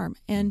on a farm.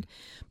 And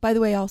by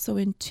the way, also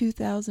in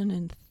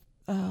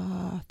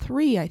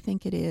 2003, I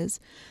think it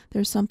is,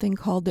 there's something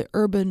called the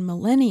urban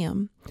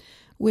millennium,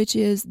 which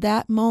is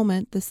that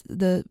moment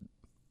the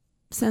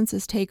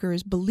census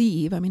takers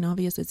believe, I mean,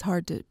 obviously it's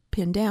hard to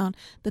pin down,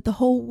 that the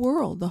whole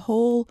world, the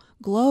whole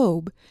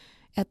globe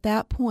at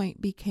that point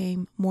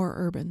became more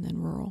urban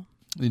than rural.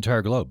 The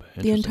entire globe.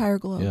 The entire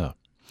globe. Yeah.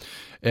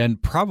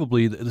 And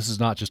probably this is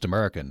not just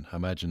American. I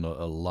imagine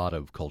a lot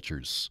of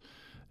cultures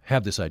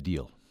have this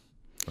ideal,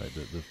 right?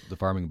 The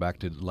farming back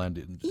to the land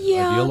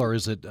ideal, or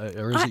is it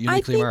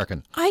uniquely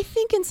American? I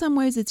think in some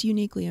ways it's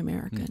uniquely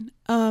American.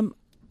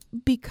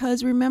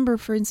 Because remember,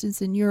 for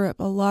instance, in Europe,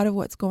 a lot of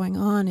what's going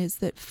on is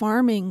that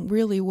farming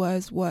really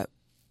was what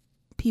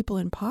people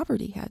in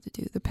poverty had to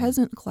do. The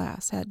peasant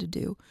class had to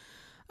do.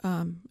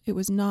 It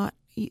was not.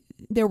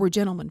 There were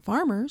gentlemen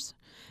farmers,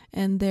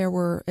 and there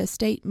were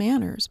estate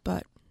manors,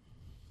 but.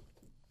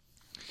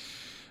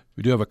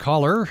 We do have a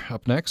caller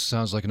up next.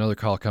 Sounds like another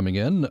call coming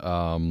in.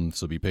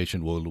 So be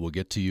patient. We'll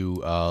get to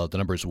you. The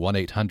number is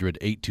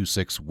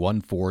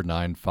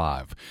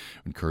 1-800-826-1495.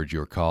 Encourage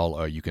your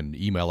call. You can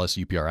email us,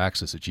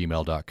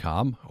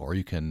 upraccess@gmail.com, or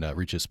you can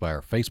reach us by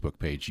our Facebook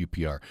page,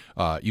 Utah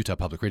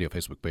Public Radio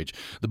Facebook page.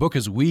 The book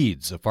is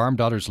Weeds, A Farm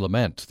Daughter's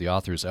Lament. The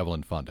author is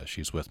Evelyn Funda.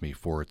 She's with me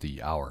for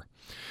the hour.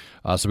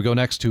 So we go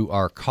next to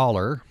our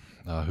caller,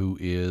 who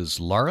is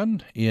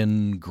Lauren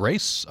in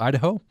Grace,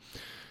 Idaho.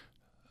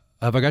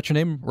 Have I got your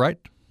name right?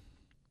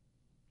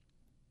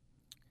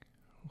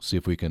 See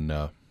if we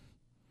can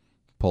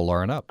pull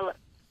Lauren up. Hello.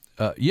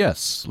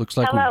 Yes, looks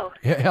like. Hello.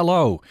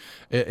 Hello.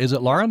 Is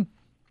it Lauren?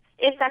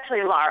 It's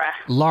actually Laura.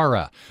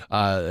 Laura.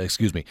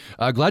 Excuse me.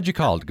 Glad you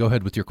called. Go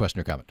ahead with your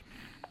question or comment.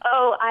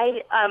 Oh,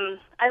 I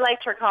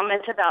liked her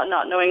comment about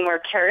not knowing where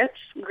carrots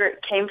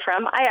came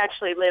from. I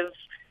actually live,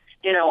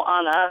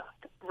 on a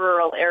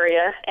rural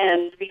area,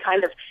 and we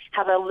kind of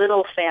have a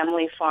little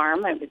family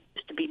farm. It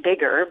used to be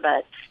bigger,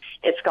 but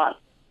it's gotten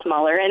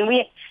smaller. And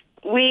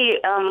we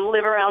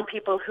live around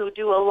people who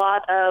do a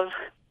lot of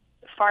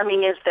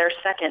farming is their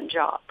second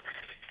job.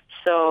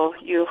 So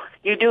you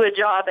do a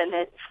job, and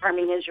then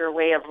farming is your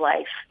way of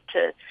life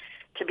to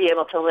be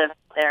able to live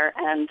there.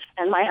 And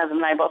my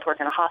husband and I both work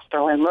in a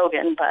hospital in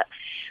Logan, but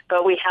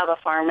we have a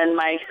farm, and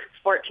my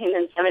 14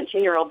 and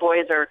 17-year-old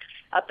boys are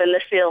up in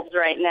the fields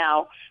right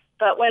now.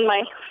 But when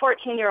my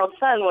 14-year-old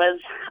son was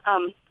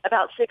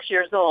about 6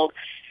 years old,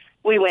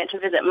 we went to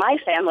visit my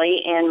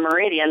family in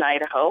Meridian,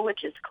 Idaho,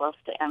 which is close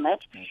to Emmett.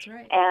 That's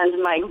right.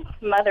 And my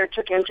mother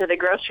took him to the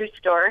grocery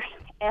store,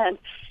 and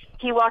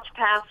he walked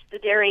past the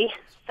dairy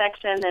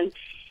section,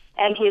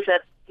 and he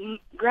said,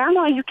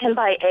 "Grandma, you can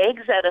buy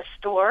eggs at a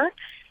store?"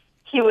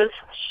 He was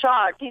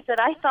shocked. He said,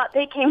 "I thought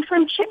they came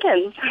from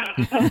chickens."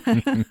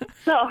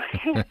 So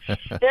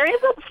there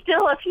is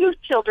still a few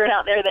children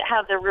out there that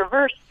have the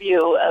reverse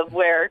view of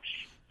where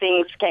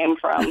things came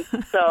from.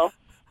 So.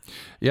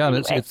 Yeah, and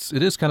anyway.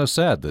 it is kind of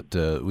sad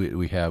that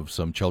we have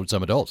some children,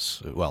 some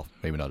adults. Well,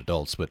 maybe not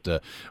adults,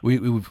 but we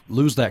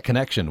lose that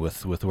connection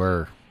with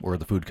where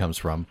the food comes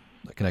from,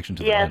 that connection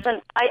to the land. Yes,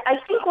 and I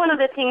think one of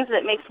the things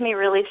that makes me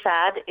really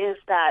sad is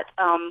that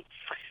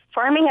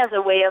farming as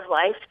a way of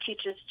life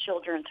teaches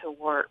children to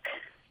work.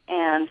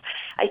 And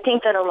I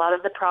think that a lot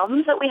of the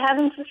problems that we have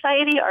in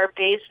society are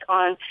based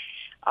on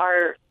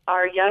our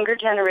younger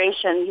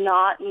generation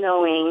not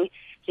knowing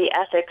the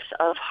ethics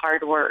of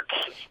hard work.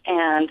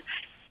 And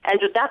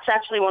that's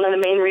actually one of the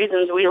main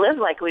reasons we live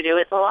like we do.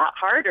 It's a lot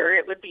harder.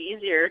 It would be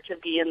easier to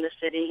be in the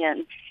city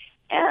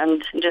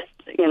and just,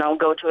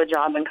 go to a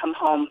job and come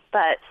home.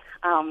 But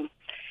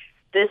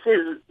this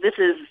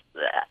is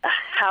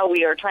how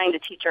we are trying to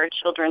teach our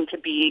children to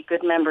be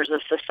good members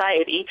of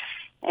society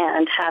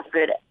and have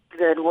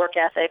good work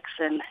ethics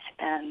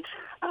and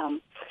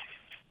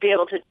be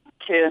able to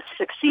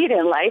succeed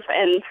in life,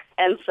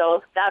 and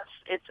so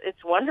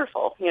it's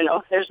wonderful.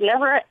 There's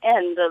never an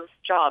end of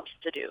jobs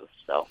to do.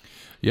 So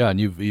yeah, and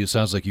it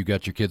sounds like you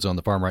got your kids on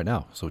the farm right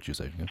now. So what you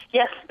say?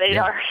 Yes, they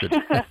are.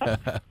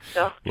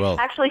 So well,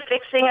 actually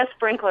fixing a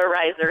sprinkler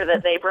riser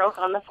that they broke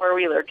on the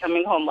 4-wheeler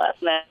coming home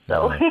last night.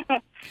 So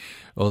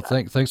well,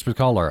 thanks for the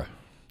call, Laura.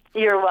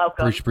 You're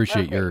welcome.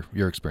 Appreciate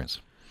your experience.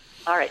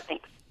 All right,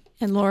 thanks.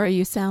 And Laura,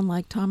 you sound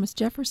like Thomas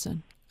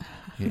Jefferson.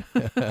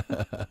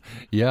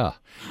 Yeah,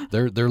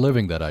 they're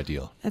living that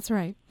ideal. That's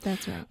right.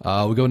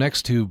 We go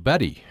next to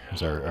Betty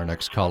as our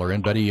next caller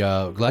in. Betty,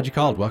 glad you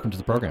called. Welcome to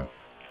the program.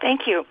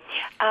 Thank you.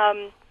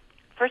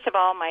 First of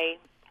all, my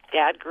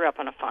dad grew up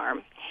on a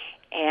farm,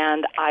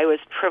 and I was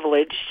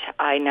privileged,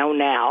 I know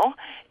now,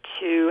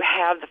 to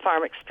have the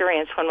farm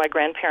experience when my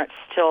grandparents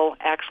still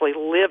actually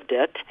lived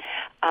it.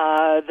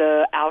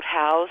 The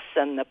outhouse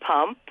and the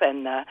pump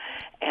and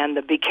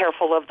the be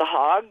careful of the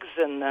hogs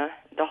and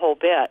the whole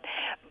bit.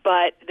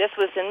 But this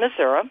was in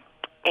Missouri,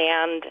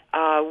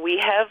 and we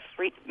have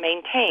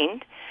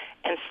maintained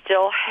and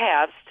still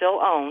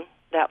own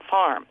that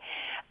farm.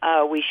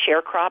 We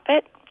sharecrop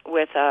it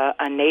with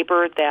a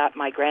neighbor that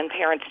my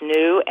grandparents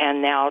knew,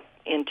 and now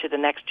into the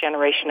next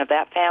generation of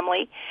that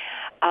family.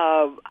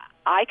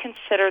 I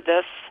consider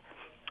this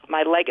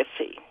my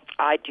legacy.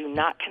 I do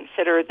not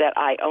consider that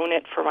I own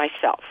it for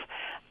myself.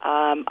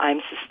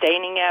 I'm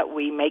sustaining it.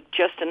 We make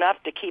just enough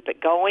to keep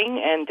it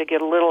going and to get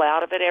a little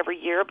out of it every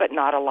year, but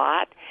not a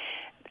lot.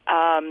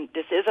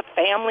 This is a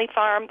family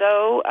farm,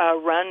 though,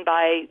 run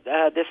by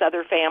this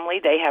other family.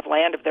 They have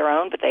land of their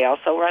own, but they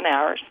also run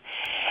ours.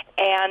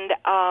 And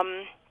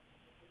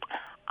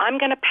I'm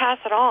going to pass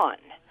it on.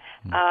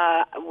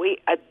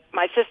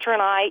 My sister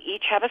and I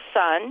each have a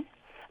son.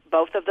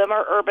 Both of them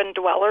are urban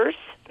dwellers.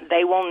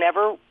 They will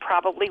never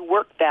probably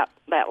work that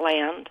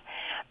land.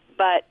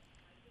 But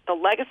the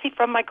legacy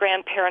from my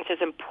grandparents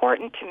is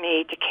important to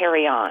me to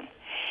carry on.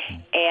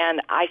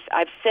 And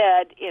I've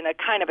said in a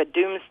kind of a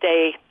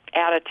doomsday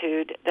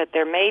attitude that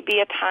there may be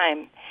a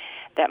time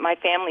that my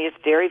family is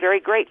very, very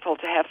grateful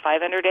to have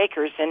 500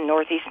 acres in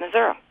northeast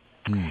Missouri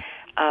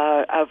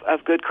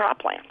of good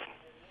cropland.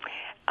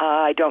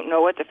 I don't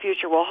know what the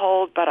future will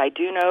hold, but I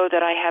do know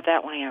that I have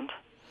that land.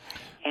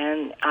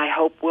 And I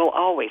hope we'll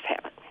always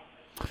have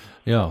it.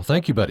 Yeah,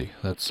 thank you, Betty.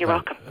 You're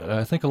welcome.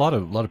 I think a lot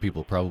of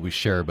people probably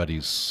share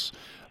Betty's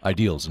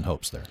ideals and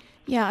hopes there.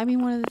 Yeah, I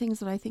mean, one of the things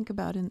that I think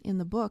about in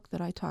the book that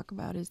I talk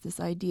about is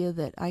this idea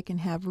that I can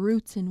have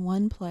roots in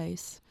one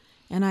place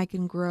and I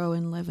can grow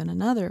and live in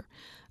another.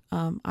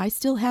 I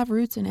still have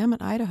roots in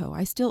Emmett, Idaho.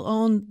 I still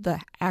own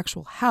the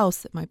actual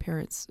house that my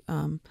parents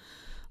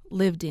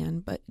lived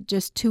in, but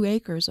just 2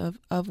 acres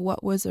of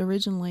what was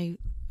originally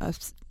a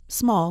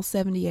small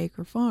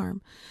 70-acre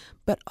farm.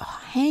 But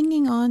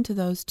hanging on to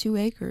those 2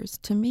 acres,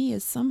 to me,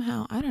 is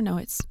somehow, I don't know,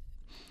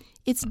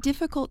 it's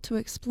difficult to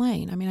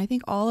explain. I mean, I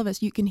think all of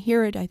us, you can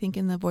hear it, I think,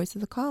 in the voice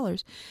of the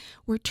callers.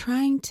 We're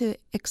trying to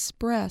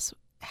express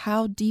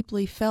how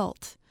deeply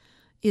felt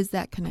is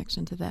that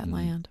connection to that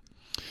land.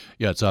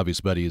 Yeah, it's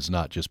obvious Betty is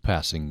not just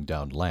passing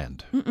down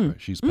land. Right?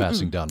 She's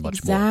passing down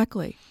much more.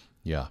 Exactly.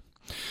 Yeah.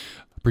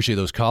 Appreciate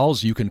those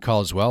calls. You can call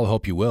as well. I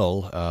hope you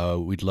will.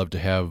 We'd love to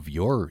have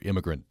your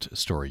immigrant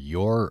story,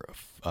 your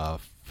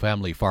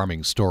family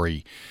farming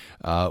story.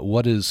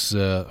 What is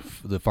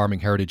the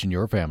farming heritage in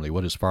your family?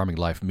 What does farming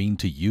life mean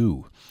to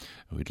you?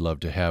 We'd love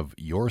to have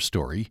your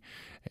story.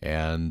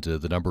 And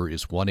the number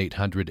is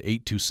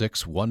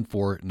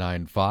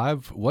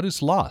 1-800-826-1495. What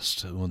is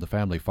lost when the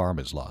family farm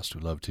is lost?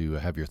 We'd love to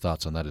have your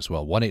thoughts on that as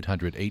well.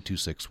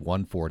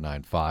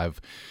 1-800-826-1495.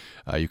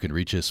 You can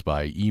reach us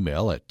by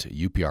email at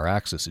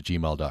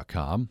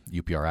upraccess@gmail.com,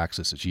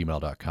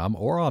 upraccess@gmail.com,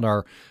 or on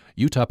our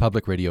Utah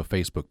Public Radio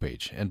Facebook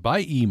page. And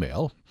by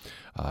email,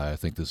 I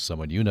think this is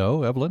someone you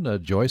know,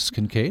 Evelyn. Joyce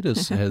Kincaid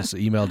has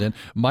emailed in.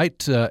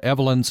 Might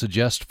Evelyn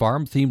suggest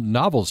farm-themed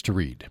novels to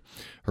read?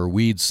 Her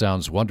Weeds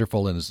sounds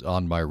wonderful and is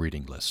on my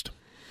reading list.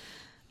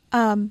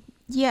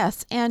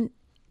 Yes, and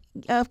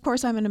of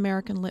course I'm an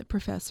American Lit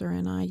professor,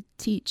 and I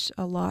teach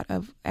a lot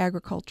of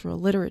agricultural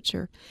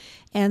literature.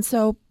 And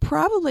so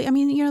probably,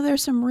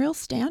 there's some real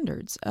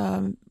standards.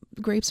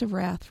 Grapes of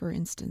Wrath, for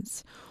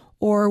instance,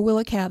 or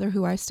Willa Cather,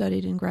 who I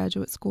studied in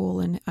graduate school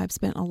and I've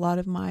spent a lot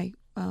of my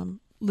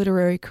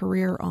literary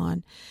career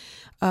on.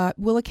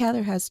 Willa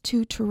Cather has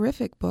two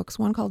terrific books,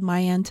 one called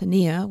My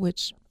Antonia,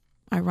 which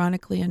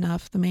ironically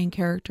enough, the main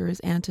character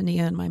is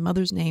Antonia and my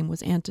mother's name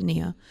was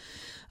Antonia,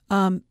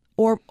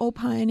 or O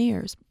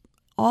Pioneers,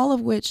 all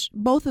of which,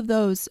 both of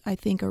those I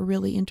think are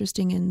really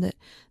interesting in that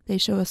they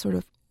show a sort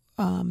of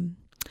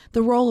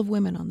the role of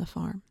women on the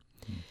farm.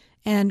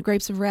 And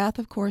Grapes of Wrath,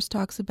 of course,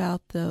 talks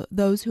about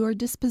those who are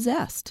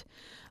dispossessed,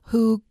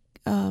 who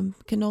can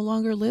no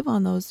longer live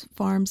on those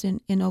farms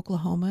in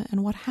Oklahoma,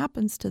 and what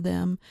happens to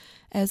them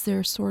as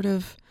they're sort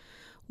of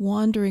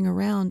wandering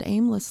around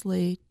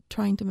aimlessly,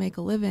 trying to make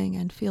a living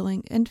and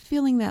feeling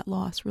that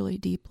loss really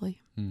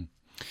deeply.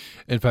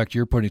 In fact,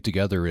 you're putting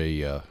together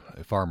a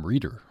farm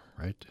reader,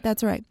 right?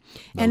 That's right.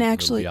 And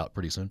actually, it'll be out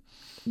pretty soon.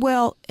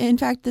 Well, in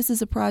fact, this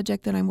is a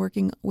project that I'm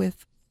working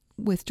with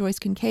Joyce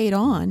Kincaid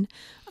on.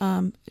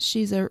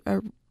 She's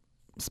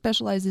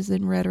specializes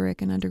in rhetoric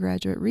and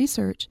undergraduate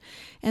research.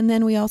 And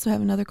then we also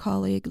have another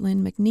colleague,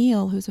 Lynn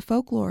McNeil, who's a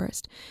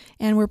folklorist.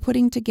 And we're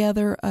putting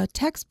together a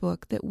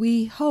textbook that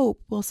we hope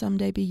will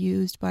someday be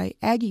used by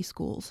Aggie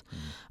schools,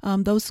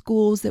 those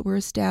schools that were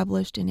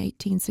established in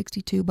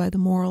 1862 by the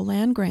Morrill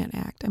Land Grant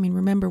Act.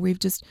 Remember, we've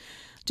just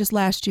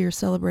last year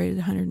celebrated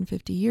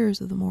 150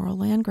 years of the Morrill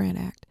Land Grant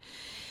Act.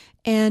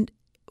 And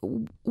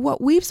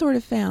what we've sort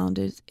of found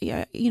is,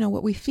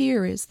 what we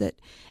fear is that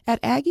at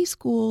Aggie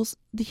schools,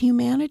 the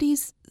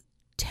humanities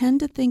tend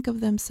to think of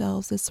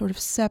themselves as sort of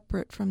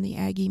separate from the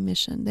Aggie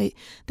mission.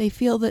 They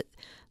feel that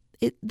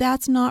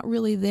that's not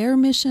really their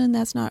mission.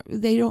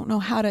 They don't know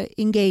how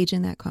to engage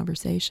in that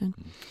conversation.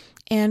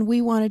 And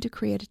we wanted to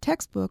create a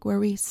textbook where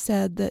we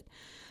said that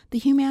the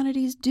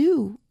humanities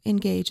do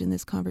engage in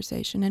this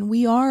conversation, and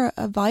we are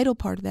a vital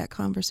part of that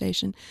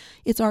conversation.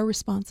 It's our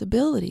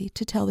responsibility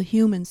to tell the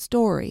human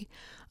story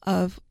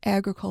of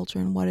agriculture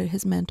and what it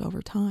has meant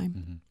over time.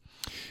 Mm-hmm.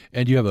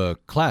 And you have a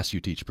class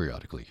you teach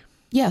periodically.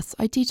 Yes,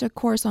 I teach a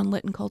course on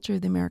lit and culture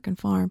of the American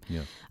farm.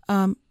 Yeah.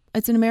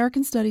 It's an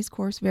American studies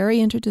course, very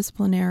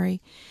interdisciplinary,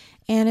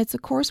 and it's a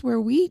course where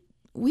we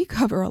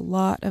cover a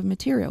lot of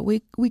material.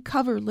 We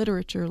cover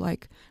literature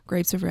like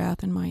Grapes of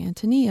Wrath and My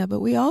Antonia, but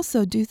we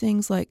also do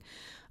things like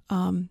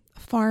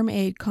farm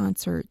aid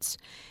concerts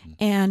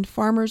and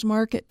farmers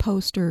market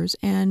posters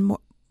and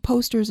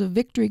posters of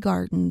victory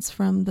gardens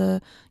from the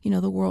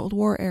World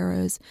War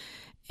eras,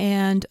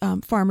 and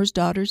farmers'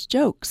 daughters'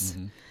 jokes,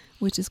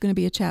 which is going to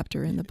be a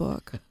chapter in the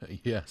book.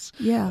 Yes.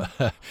 Yeah.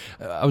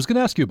 I was going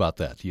to ask you about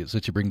that,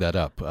 since you bring that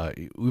up.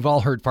 We've all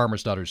heard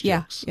farmers' daughters'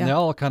 jokes. Yeah. And they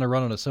all kind of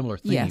run on a similar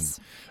theme. Yes.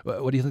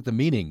 What do you think the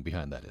meaning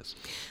behind that is?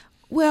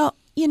 Well,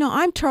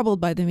 I'm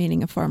troubled by the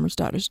meaning of farmers'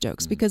 daughters'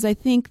 jokes because I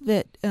think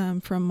that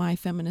from my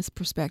feminist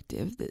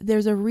perspective,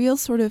 there's a real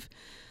sort of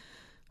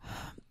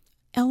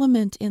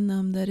element in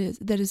them that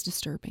is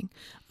disturbing.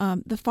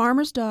 The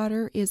farmer's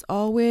daughter is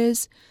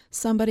always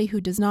somebody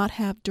who does not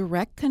have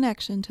direct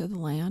connection to the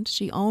land.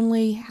 She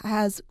only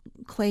has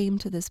claim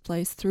to this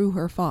place through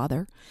her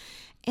father.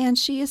 And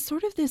she is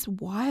sort of this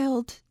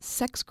wild,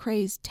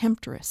 sex-crazed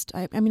temptress.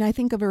 I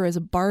think of her as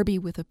a Barbie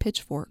with a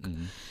pitchfork.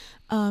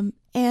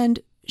 And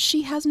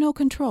she has no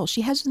control.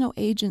 She has no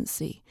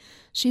agency.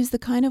 She's the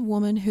kind of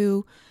woman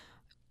who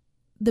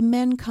the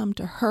men come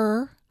to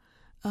her.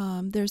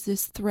 There's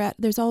this threat.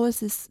 There's always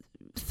this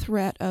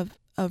threat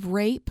of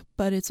rape,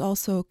 but it's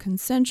also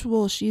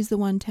consensual. She's the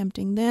one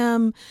tempting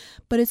them,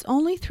 but it's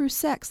only through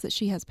sex that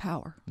she has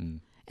power.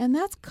 And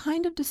that's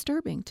kind of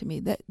disturbing to me,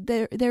 that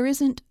there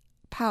isn't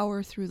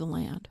power through the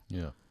land.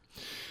 Yeah.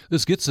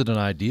 This gets at an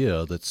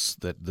idea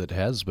that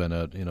has been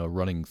a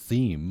running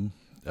theme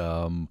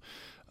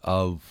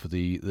of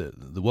the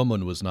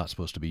woman was not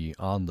supposed to be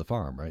on the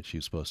farm, right? She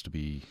was supposed to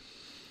be...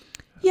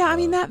 Yeah,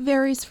 that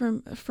varies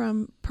from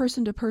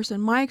person to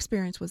person. My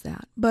experience was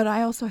that. But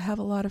I also have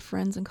a lot of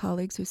friends and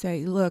colleagues who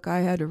say, look, I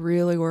had to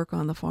really work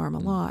on the farm a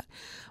lot.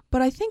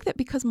 But I think that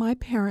because my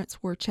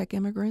parents were Czech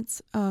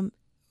immigrants,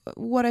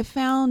 what I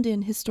found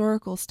in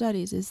historical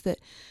studies is that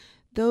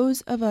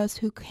those of us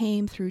who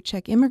came through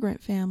Czech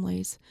immigrant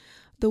families,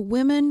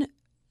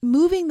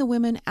 moving the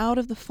women out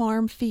of the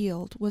farm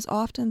field was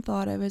often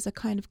thought of as a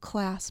kind of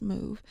class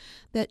move,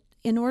 that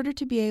in order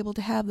to be able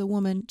to have the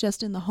woman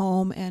just in the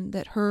home and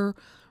that her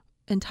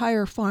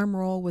entire farm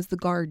role was the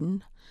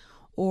garden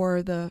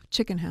or the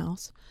chicken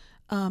house,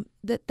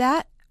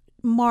 that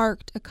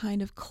marked a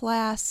kind of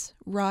class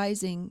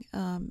rising.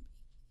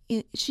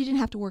 She didn't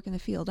have to work in the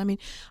field. I mean,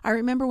 I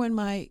remember when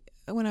I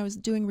was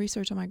doing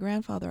research on my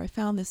grandfather, I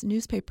found this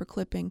newspaper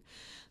clipping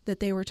that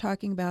they were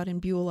talking about in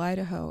Buell,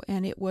 Idaho,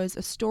 and it was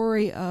a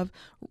story of,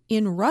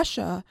 in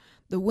Russia,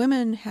 the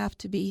women have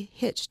to be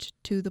hitched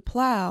to the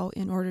plow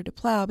in order to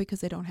plow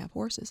because they don't have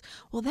horses.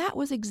 Well, that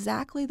was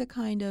exactly the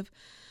kind of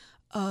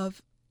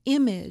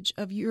image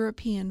of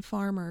European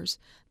farmers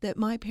that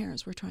my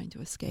parents were trying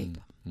to escape.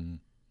 Mm-hmm.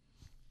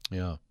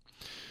 Yeah.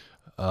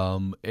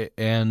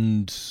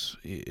 And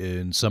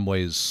in some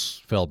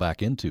ways fell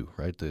back into,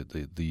 right?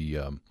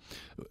 The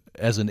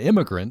as an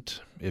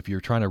immigrant, if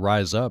you're trying to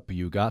rise up,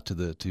 you got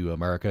to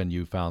America and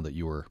you found that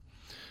you're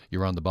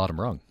on the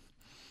bottom rung.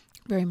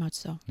 Very much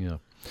so. Yeah.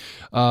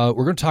 We're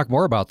going to talk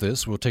more about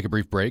this. We'll take a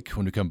brief break.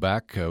 When we come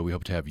back, we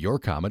hope to have your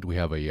comment. We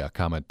have a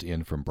comment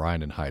in from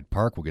Brian in Hyde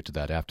Park. We'll get to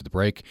that after the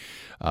break.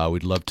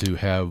 We'd love to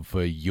have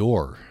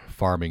your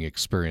farming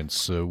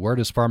experience. Where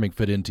does farming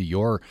fit into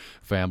your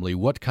family?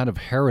 What kind of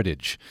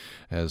heritage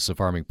has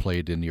farming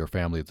played in your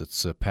family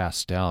that's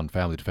passed down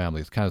family to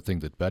family? The kind of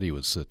thing that Betty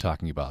was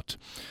talking about,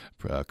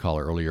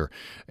 caller earlier.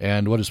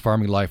 And what does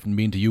farming life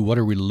mean to you? What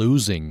are we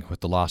losing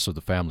with the loss of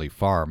the family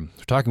farm?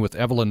 We're talking with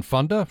Evelyn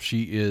Funda.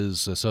 She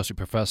is Associate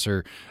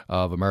Professor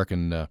of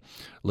American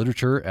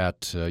Literature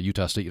at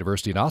Utah State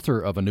University and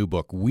author of a new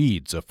book,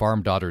 Weeds, A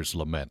Farm Daughter's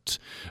Lament.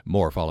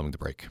 More following the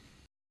break.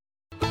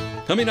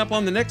 Coming up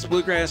on the next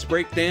Bluegrass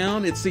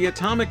Breakdown, it's the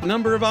atomic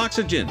number of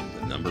oxygen,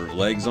 the number of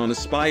legs on a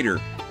spider,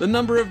 the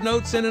number of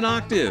notes in an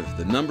octave,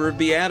 the number of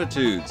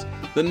beatitudes,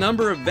 the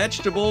number of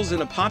vegetables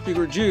in a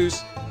popular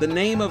juice, the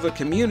name of a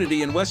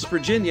community in West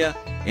Virginia,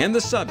 and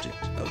the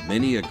subject of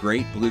many a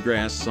great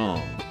bluegrass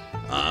song.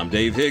 I'm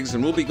Dave Higgs,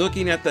 and we'll be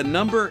looking at the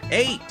number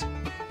 8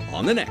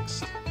 on the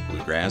next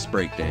Bluegrass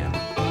Breakdown.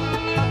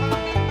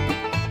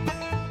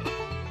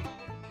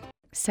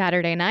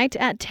 Saturday night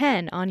at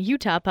 10 on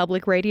Utah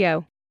Public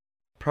Radio.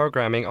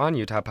 Programming on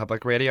Utah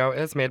Public Radio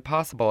is made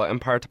possible in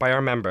part by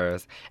our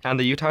members and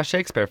the Utah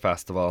Shakespeare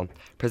Festival,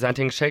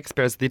 presenting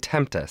Shakespeare's The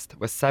Tempest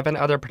with 7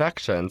 other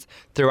productions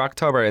through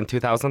October in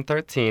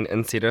 2013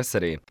 in Cedar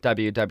City,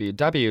 www.bard.org.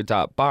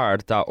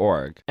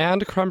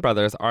 And Crumb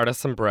Brothers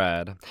Artisan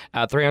Bread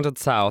at 300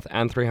 South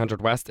and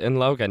 300 West in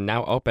Logan,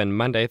 now open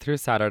Monday through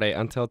Saturday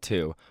until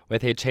 2,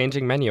 with a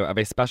changing menu of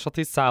a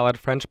specialty salad,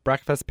 French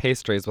breakfast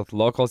pastries with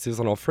local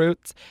seasonal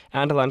fruits,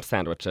 and lunch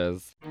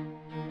sandwiches.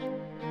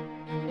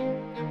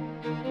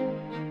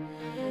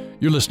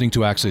 You're listening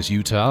to Access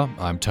Utah.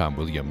 I'm Tom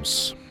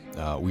Williams.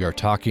 We are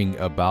talking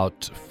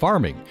about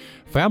farming,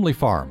 family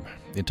farm.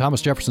 In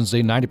Thomas Jefferson's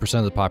day, 90%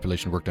 of the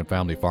population worked on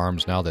family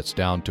farms. Now that's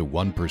down to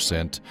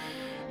 1%.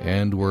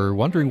 And we're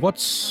wondering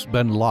what's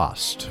been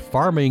lost.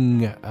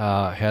 Farming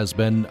has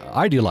been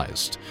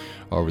idealized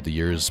over the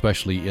years,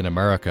 especially in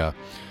America.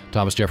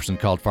 Thomas Jefferson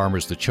called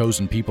farmers the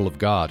chosen people of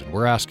God. And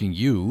we're asking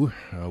you,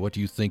 what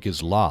do you think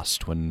is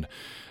lost when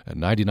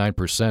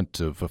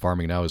 99% of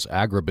farming now is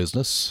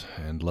agribusiness,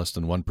 and less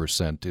than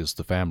 1% is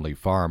the family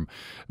farm?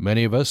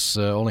 Many of us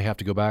only have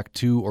to go back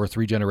 2 or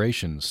 3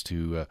 generations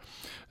to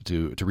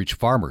reach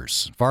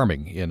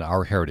farming in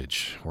our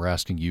heritage. We're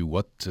asking you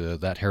what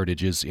that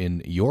heritage is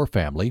in your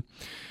family,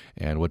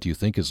 and what do you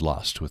think is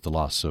lost with the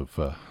loss of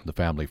the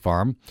family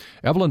farm?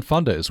 Evelyn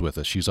Funda is with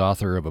us. She's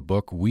author of a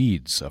book,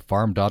 Weeds, A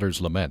Farm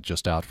Daughter's Lament,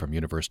 just out from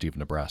University of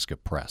Nebraska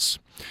Press.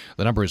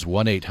 The number is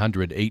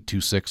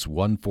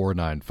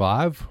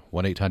 1-800-826-1495,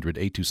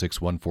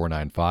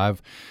 1-800-826-1495.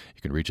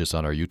 You can reach us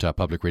on our Utah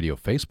Public Radio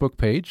Facebook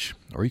page,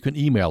 or you can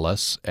email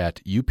us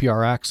at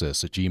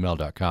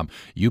upraccess@gmail.com,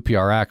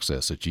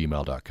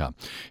 upraccess@gmail.com.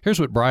 Here's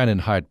what Brian in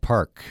Hyde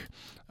Park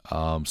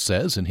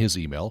says in his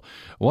email.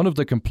 One of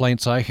the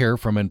complaints I hear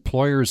from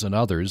employers and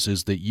others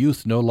is that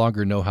youth no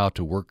longer know how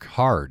to work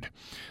hard.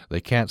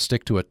 They can't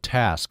stick to a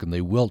task and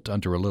they wilt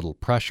under a little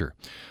pressure.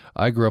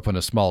 I grew up in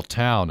a small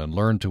town and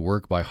learned to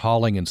work by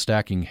hauling and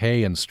stacking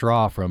hay and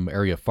straw from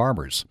area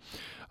farmers.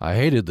 I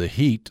hated the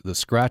heat, the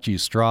scratchy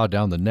straw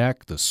down the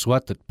neck, the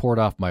sweat that poured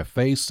off my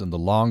face, and the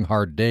long,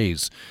 hard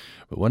days.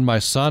 But when my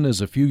son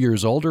is a few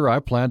years older, I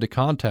plan to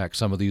contact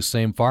some of these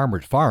same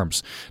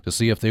farms to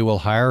see if they will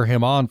hire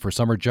him on for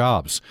summer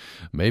jobs.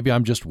 Maybe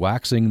I'm just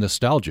waxing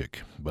nostalgic,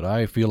 but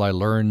I feel I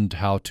learned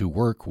how to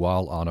work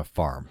while on a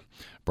farm.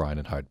 Brian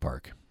in Hyde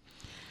Park.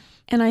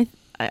 And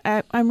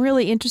I'm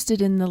really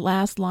interested in the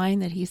last line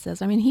that he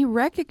says. I mean, he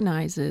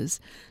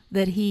recognizes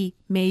that he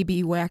may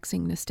be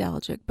waxing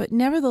nostalgic, but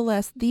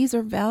nevertheless, these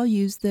are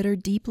values that are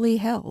deeply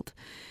held.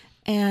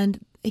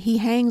 And he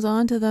hangs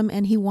on to them,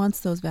 and he wants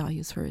those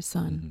values for his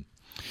son. Mm-hmm.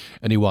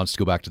 And he wants to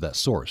go back to that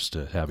source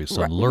to have his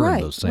son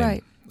learn those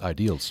same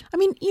ideals. I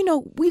mean,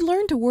 we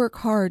learn to work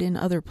hard in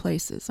other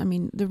places. I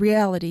mean, the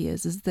reality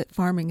is that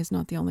farming is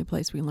not the only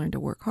place we learn to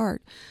work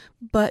hard.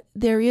 But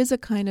there is a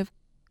kind of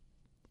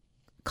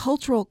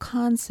cultural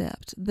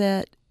concept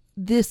that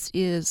this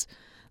is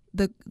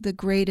the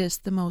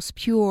greatest, the most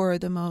pure,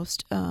 the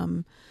most,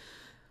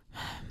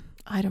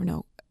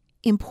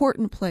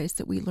 important place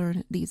that we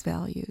learn these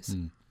values.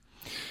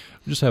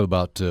 We just have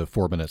about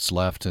 4 minutes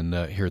left, and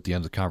here at the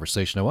end of the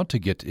conversation, I want to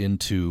get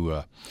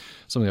into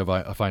something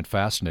I find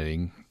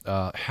fascinating,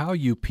 how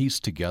you piece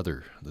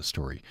together the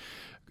story.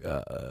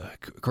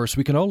 Of course,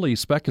 we can only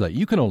speculate.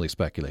 You can only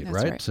speculate,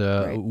 That's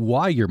right? Right.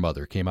 Why your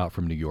mother came out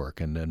from New York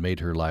and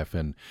made her life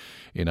in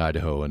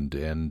Idaho,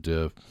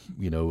 and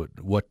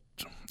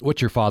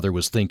what your father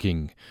was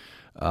thinking.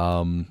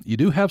 You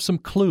do have some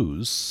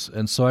clues,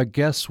 and so I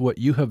guess what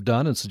you have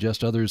done and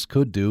suggest others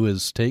could do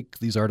is take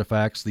these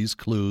artifacts, these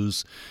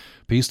clues,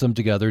 piece them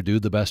together, do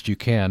the best you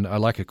can. I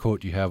like a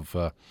quote you have,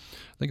 I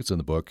think it's in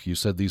the book. You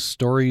said these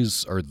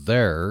stories are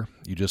there.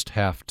 You just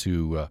have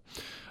to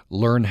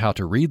learn how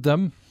to read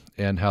them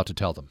and how to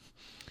tell them.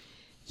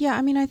 Yeah,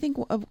 I mean, I think,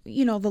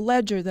 the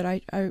ledger that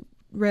I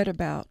read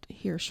about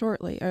here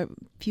shortly, a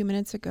few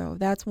minutes ago,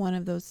 that's one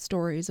of those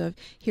stories of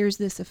here's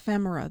this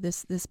ephemera,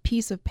 this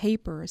piece of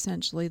paper,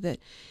 essentially, that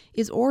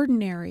is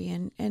ordinary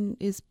and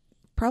is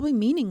probably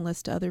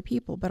meaningless to other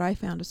people, but I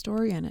found a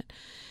story in it.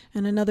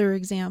 And another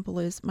example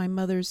is my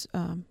mother's,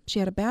 she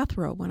had a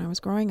bathrobe when I was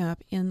growing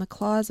up in the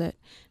closet,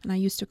 and I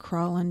used to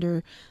crawl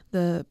under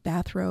the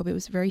bathrobe. It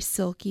was very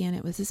silky, and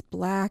it was this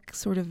black,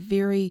 sort of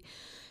very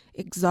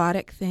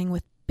exotic thing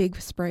with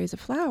big sprays of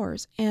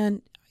flowers.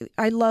 And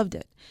I loved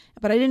it,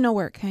 but I didn't know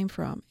where it came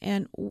from.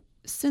 And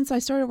since I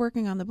started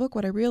working on the book,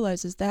 what I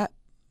realized is that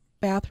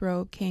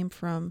bathrobe came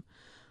from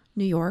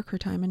New York, her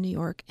time in New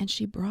York, and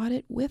she brought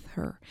it with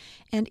her.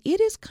 And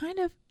it is kind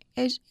of,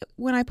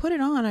 when I put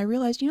it on, I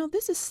realized,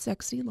 this is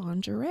sexy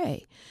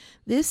lingerie.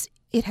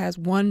 It has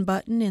one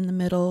button in the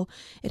middle.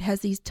 It has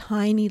these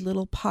tiny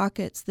little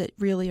pockets that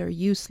really are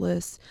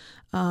useless.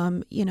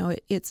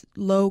 It's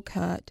low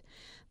cut.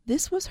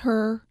 This was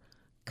her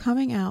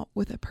coming out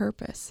with a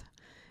purpose.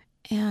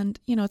 And,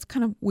 it's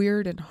kind of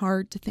weird and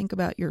hard to think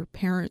about your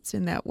parents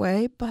in that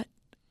way, but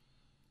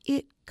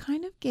it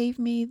kind of gave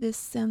me this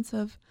sense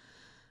of,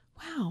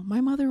 wow, my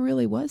mother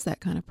really was that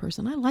kind of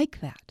person. I like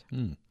that.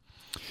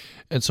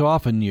 And so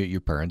often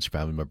your parents, your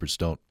family members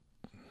don't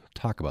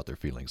talk about their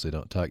feelings. They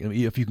don't talk.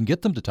 If you can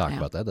get them to talk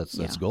about that,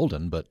 that's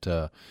golden.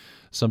 But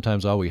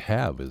sometimes all we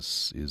have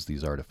is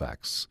these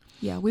artifacts.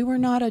 Yeah, we were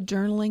not a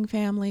journaling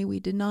family. We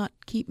did not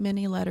keep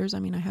many letters. I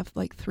mean, I have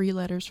like 3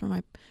 letters from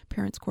my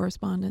parents'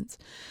 correspondence.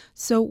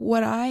 So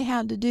what I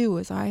had to do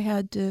was I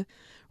had to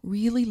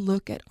really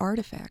look at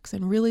artifacts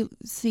and really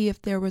see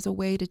if there was a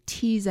way to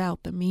tease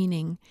out the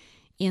meaning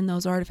in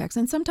those artifacts.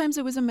 And sometimes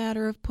it was a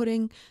matter of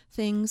putting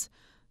things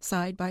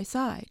side by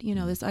side.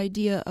 This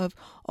idea of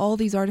all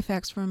these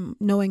artifacts from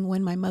knowing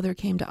when my mother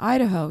came to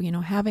Idaho,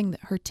 having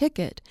her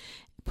ticket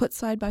put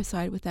side by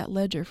side with that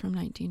ledger from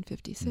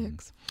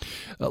 1956.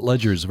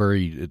 Ledger is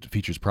it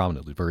features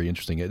prominently, very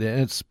interesting. And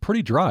it's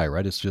pretty dry,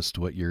 right? It's just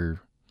what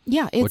your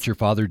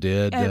father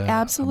did,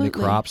 absolutely. How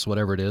many crops,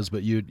 whatever it is,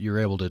 but you're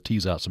able to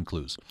tease out some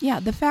clues. Yeah,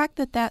 the fact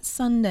that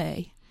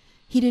Sunday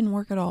he didn't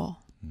work at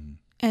all.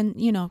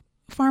 And,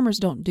 farmers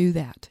don't do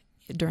that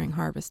during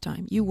harvest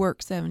time. You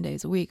work 7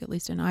 days a week, at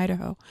least in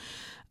Idaho.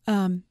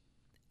 And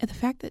the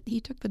fact that he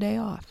took the day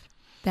off,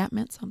 that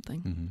meant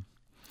something.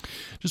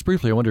 Just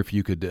briefly, I wonder if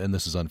you could, and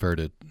this is unfair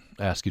to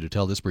ask you to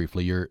tell this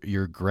briefly,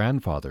 your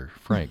grandfather,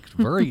 Frank,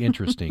 very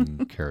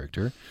interesting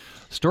character,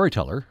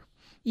 storyteller.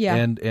 Yeah.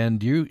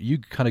 And you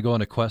kind of go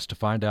on a quest to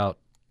find out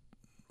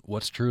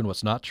what's true and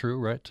what's not true,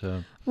 right?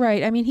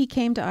 Right. I mean, he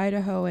came to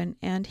Idaho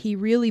and he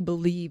really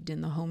believed in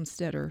the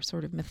homesteader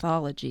sort of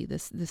mythology,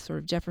 this sort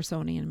of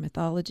Jeffersonian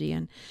mythology.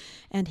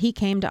 And he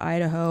came to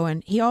Idaho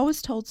and he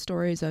always told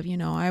stories of,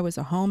 I was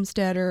a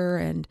homesteader,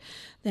 and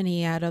then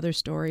he had other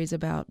stories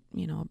about,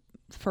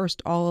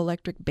 first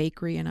all-electric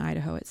bakery in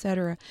Idaho, et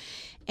cetera.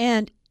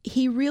 And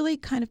he really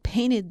kind of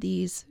painted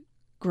these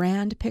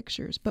grand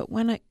pictures. But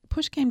when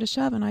push came to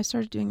shove and I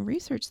started doing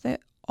research, they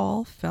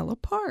all fell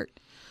apart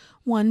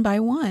one by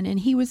one. And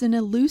he was an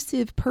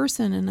elusive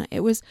person. And I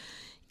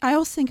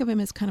always think of him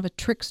as kind of a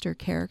trickster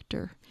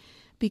character,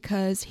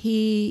 because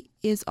he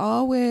is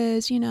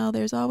always,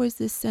 there's always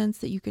this sense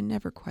that you can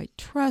never quite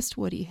trust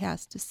what he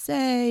has to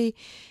say.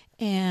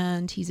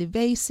 And he's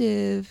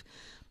evasive.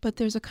 But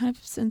there's a kind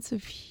of sense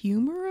of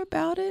humor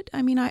about it.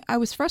 I mean, I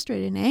was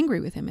frustrated and angry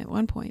with him at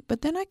one point.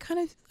 But then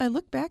I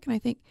look back and I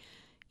think,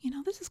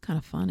 this is kind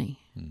of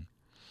funny.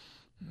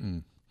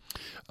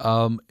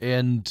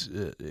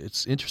 And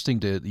it's interesting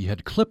that you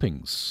had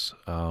clippings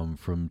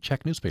from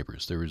Czech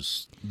newspapers.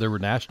 There were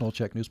national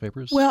Czech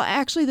newspapers. Well,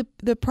 actually,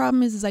 the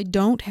problem is I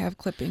don't have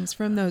clippings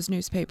from those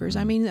newspapers.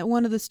 I mean,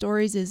 one of the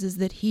stories is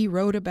that he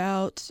wrote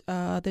about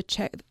the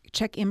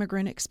Czech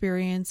immigrant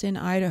experience in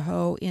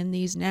Idaho in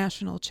these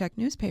national Czech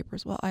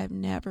newspapers. Well, I have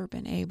never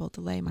been able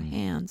to lay my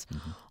hands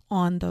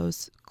on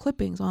those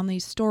clippings on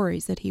these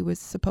stories that he was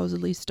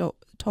supposedly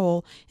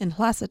told in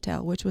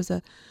Placetel, which was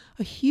a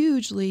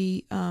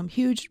hugely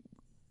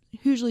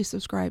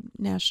subscribed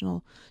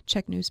national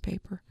Czech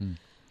newspaper.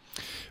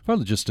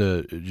 Finally, just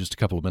a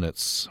couple of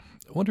minutes.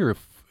 I wonder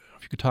if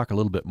you could talk a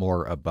little bit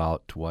more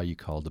about why you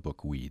called the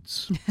book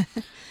Weeds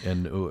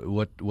and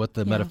what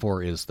the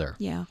metaphor is there.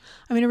 Yeah.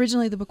 I mean,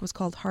 originally the book was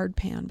called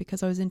Hardpan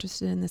because I was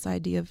interested in this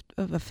idea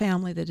of a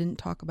family that didn't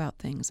talk about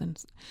things.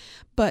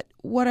 But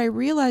what I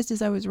realized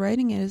as I was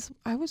writing it is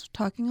I was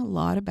talking a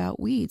lot about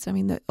weeds. I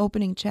mean, the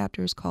opening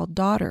chapter is called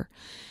Daughter,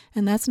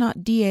 and that's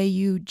not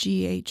D-A-U-G-H-T-E-R.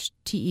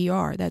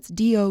 That's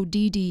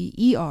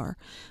D-O-D-D-E-R,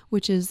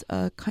 which is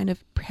a kind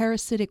of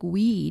parasitic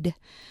weed.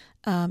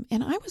 And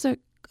I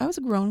was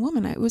a grown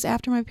woman. It was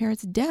after my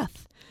parents'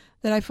 death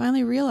that I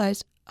finally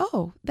realized,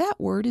 oh, that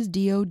word is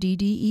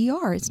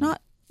D-O-D-D-E-R. It's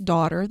not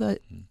daughter.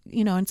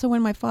 And so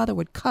when my father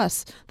would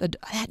cuss that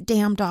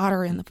damn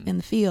daughter in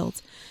the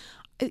fields,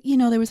 there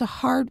was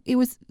it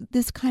was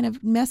this kind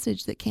of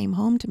message that came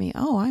home to me.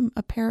 Oh, I'm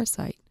a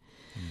parasite.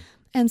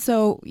 And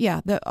so,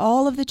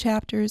 all of the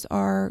chapters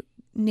are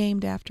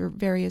named after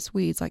various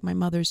weeds. Like my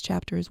mother's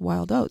chapter is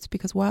wild oats,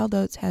 because wild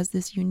oats has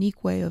this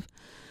unique way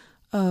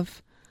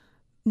of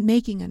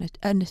making an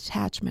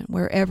attachment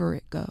wherever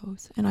it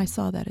goes, and I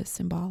saw that as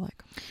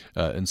symbolic.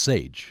 And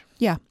sage.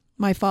 Yeah,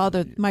 my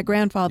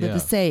grandfather, the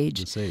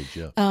sage,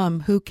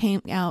 who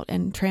came out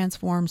and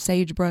transformed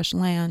sagebrush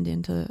land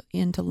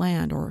into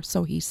land, or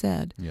so he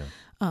said. Yeah.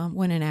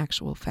 When in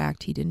actual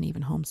fact he didn't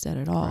even homestead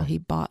at all. Right. He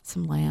bought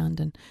some land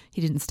and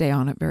he didn't stay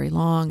on it very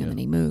long, and then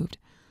he moved.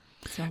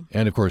 So.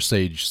 And of course,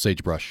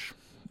 sagebrush.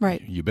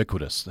 Right.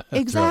 Ubiquitous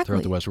exactly.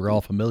 throughout the West. We're all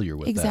familiar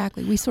with that.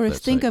 Exactly. We sort of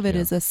think of it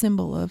as a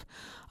symbol of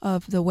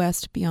the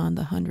West beyond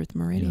the 100th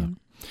meridian.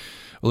 Yeah.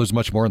 Well, there's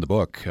much more in the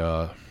book.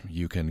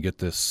 You can get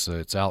this.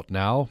 It's out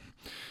now.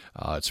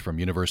 It's from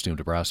University of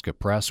Nebraska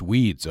Press.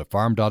 Weeds, A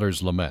Farm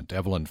Daughter's Lament.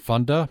 Evelyn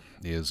Funda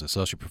is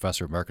Associate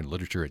Professor of American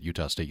Literature at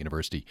Utah State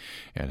University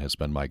and has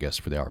been my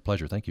guest for the hour.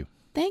 Pleasure. Thank you.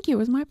 Thank you. It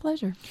was my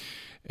pleasure.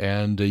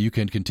 And you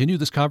can continue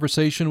this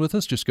conversation with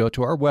us. Just go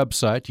to our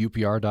website,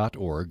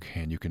 upr.org,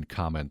 and you can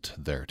comment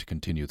there to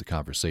continue the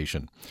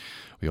conversation.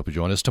 We hope you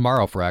join us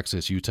tomorrow for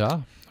Access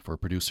Utah. For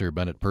producer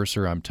Bennett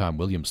Purser, I'm Tom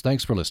Williams.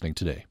 Thanks for listening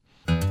today.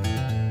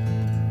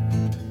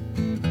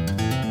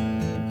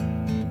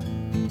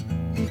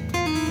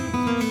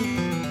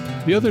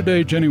 The other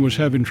day, Jenny was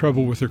having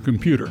trouble with her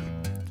computer.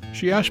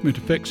 She asked me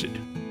to fix it.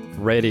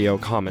 Radio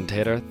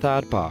commentator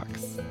Thad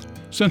Box.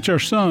 Since our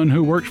son,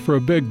 who works for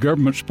a big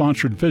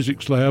government-sponsored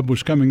physics lab,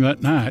 was coming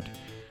that night,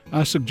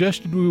 I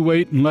suggested we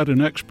wait and let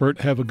an expert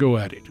have a go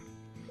at it.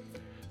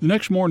 The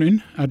next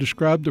morning, I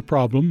described the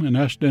problem and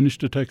asked Dennis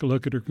to take a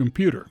look at her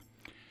computer.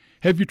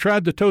 "Have you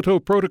tried the Toto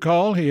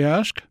protocol?" he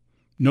asked.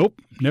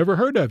 "Nope, never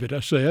heard of it," I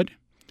said.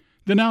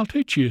 "Then I'll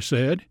teach you," he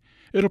said.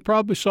 "It'll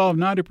probably solve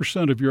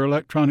 90% of your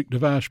electronic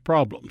device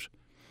problems.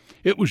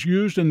 It was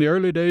used in the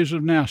early days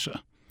of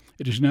NASA.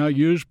 It is now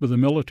used by the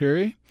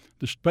military,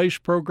 the space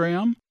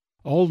program,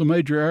 all the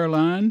major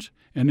airlines,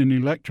 and in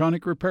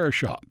electronic repair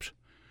shops.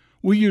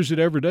 We use it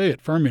every day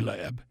at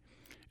Fermilab.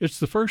 It's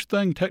the first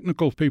thing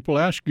technical people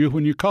ask you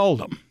when you call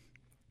them."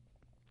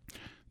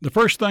 "The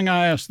first thing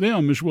I ask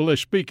them is, will they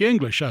speak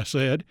English?" I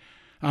said.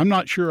 "I'm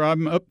not sure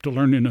I'm up to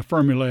learning a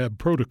Fermilab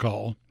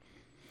protocol."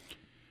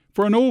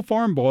 "For an old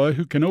farm boy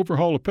who can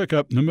overhaul a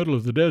pickup in the middle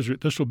of the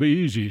desert, this will be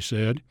easy," he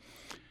said.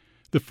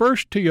 "The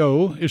first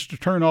TO is to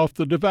turn off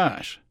the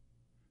device.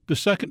 The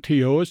second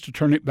TO is to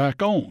turn it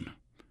back on.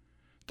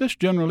 This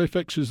generally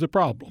fixes the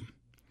problem.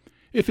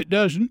 If it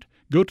doesn't,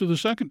 go to the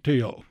second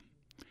TO.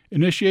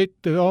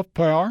 Initiate the off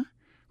power,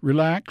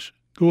 relax,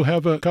 go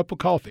have a cup of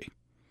coffee.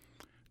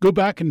 Go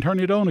back and turn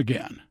it on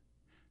again.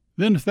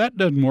 Then if that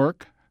doesn't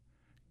work,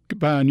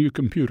 buy a new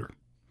computer."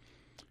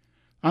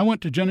 I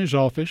went to Jenny's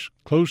office,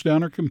 closed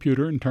down her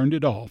computer, and turned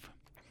it off.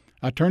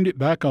 I turned it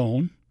back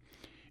on.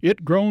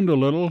 It groaned a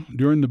little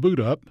during the boot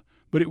up,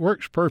 but it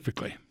works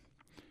perfectly.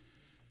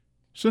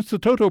 Since the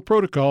Toto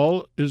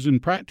protocol is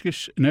in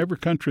practice in every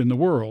country in the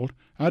world,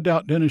 I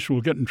doubt Dennis will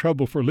get in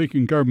trouble for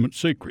leaking government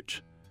secrets.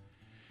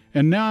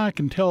 And now I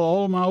can tell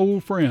all my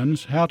old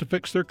friends how to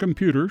fix their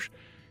computers,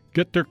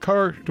 get their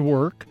car to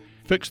work,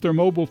 fix their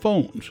mobile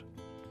phones.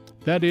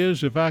 That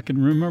is, if I can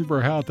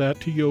remember how that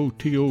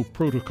TOTO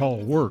protocol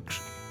works.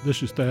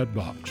 This is Thad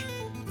Box.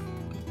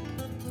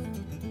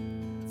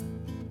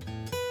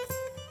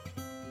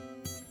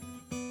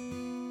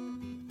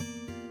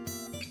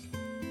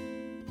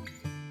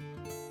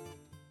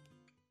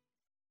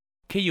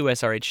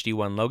 KUSR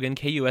HD1 Logan,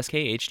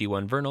 KUSK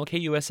HD1 Vernal,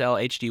 KUSL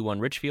HD1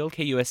 Richfield,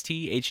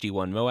 KUST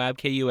HD1 Moab,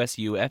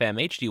 KUSU FM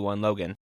HD1 Logan.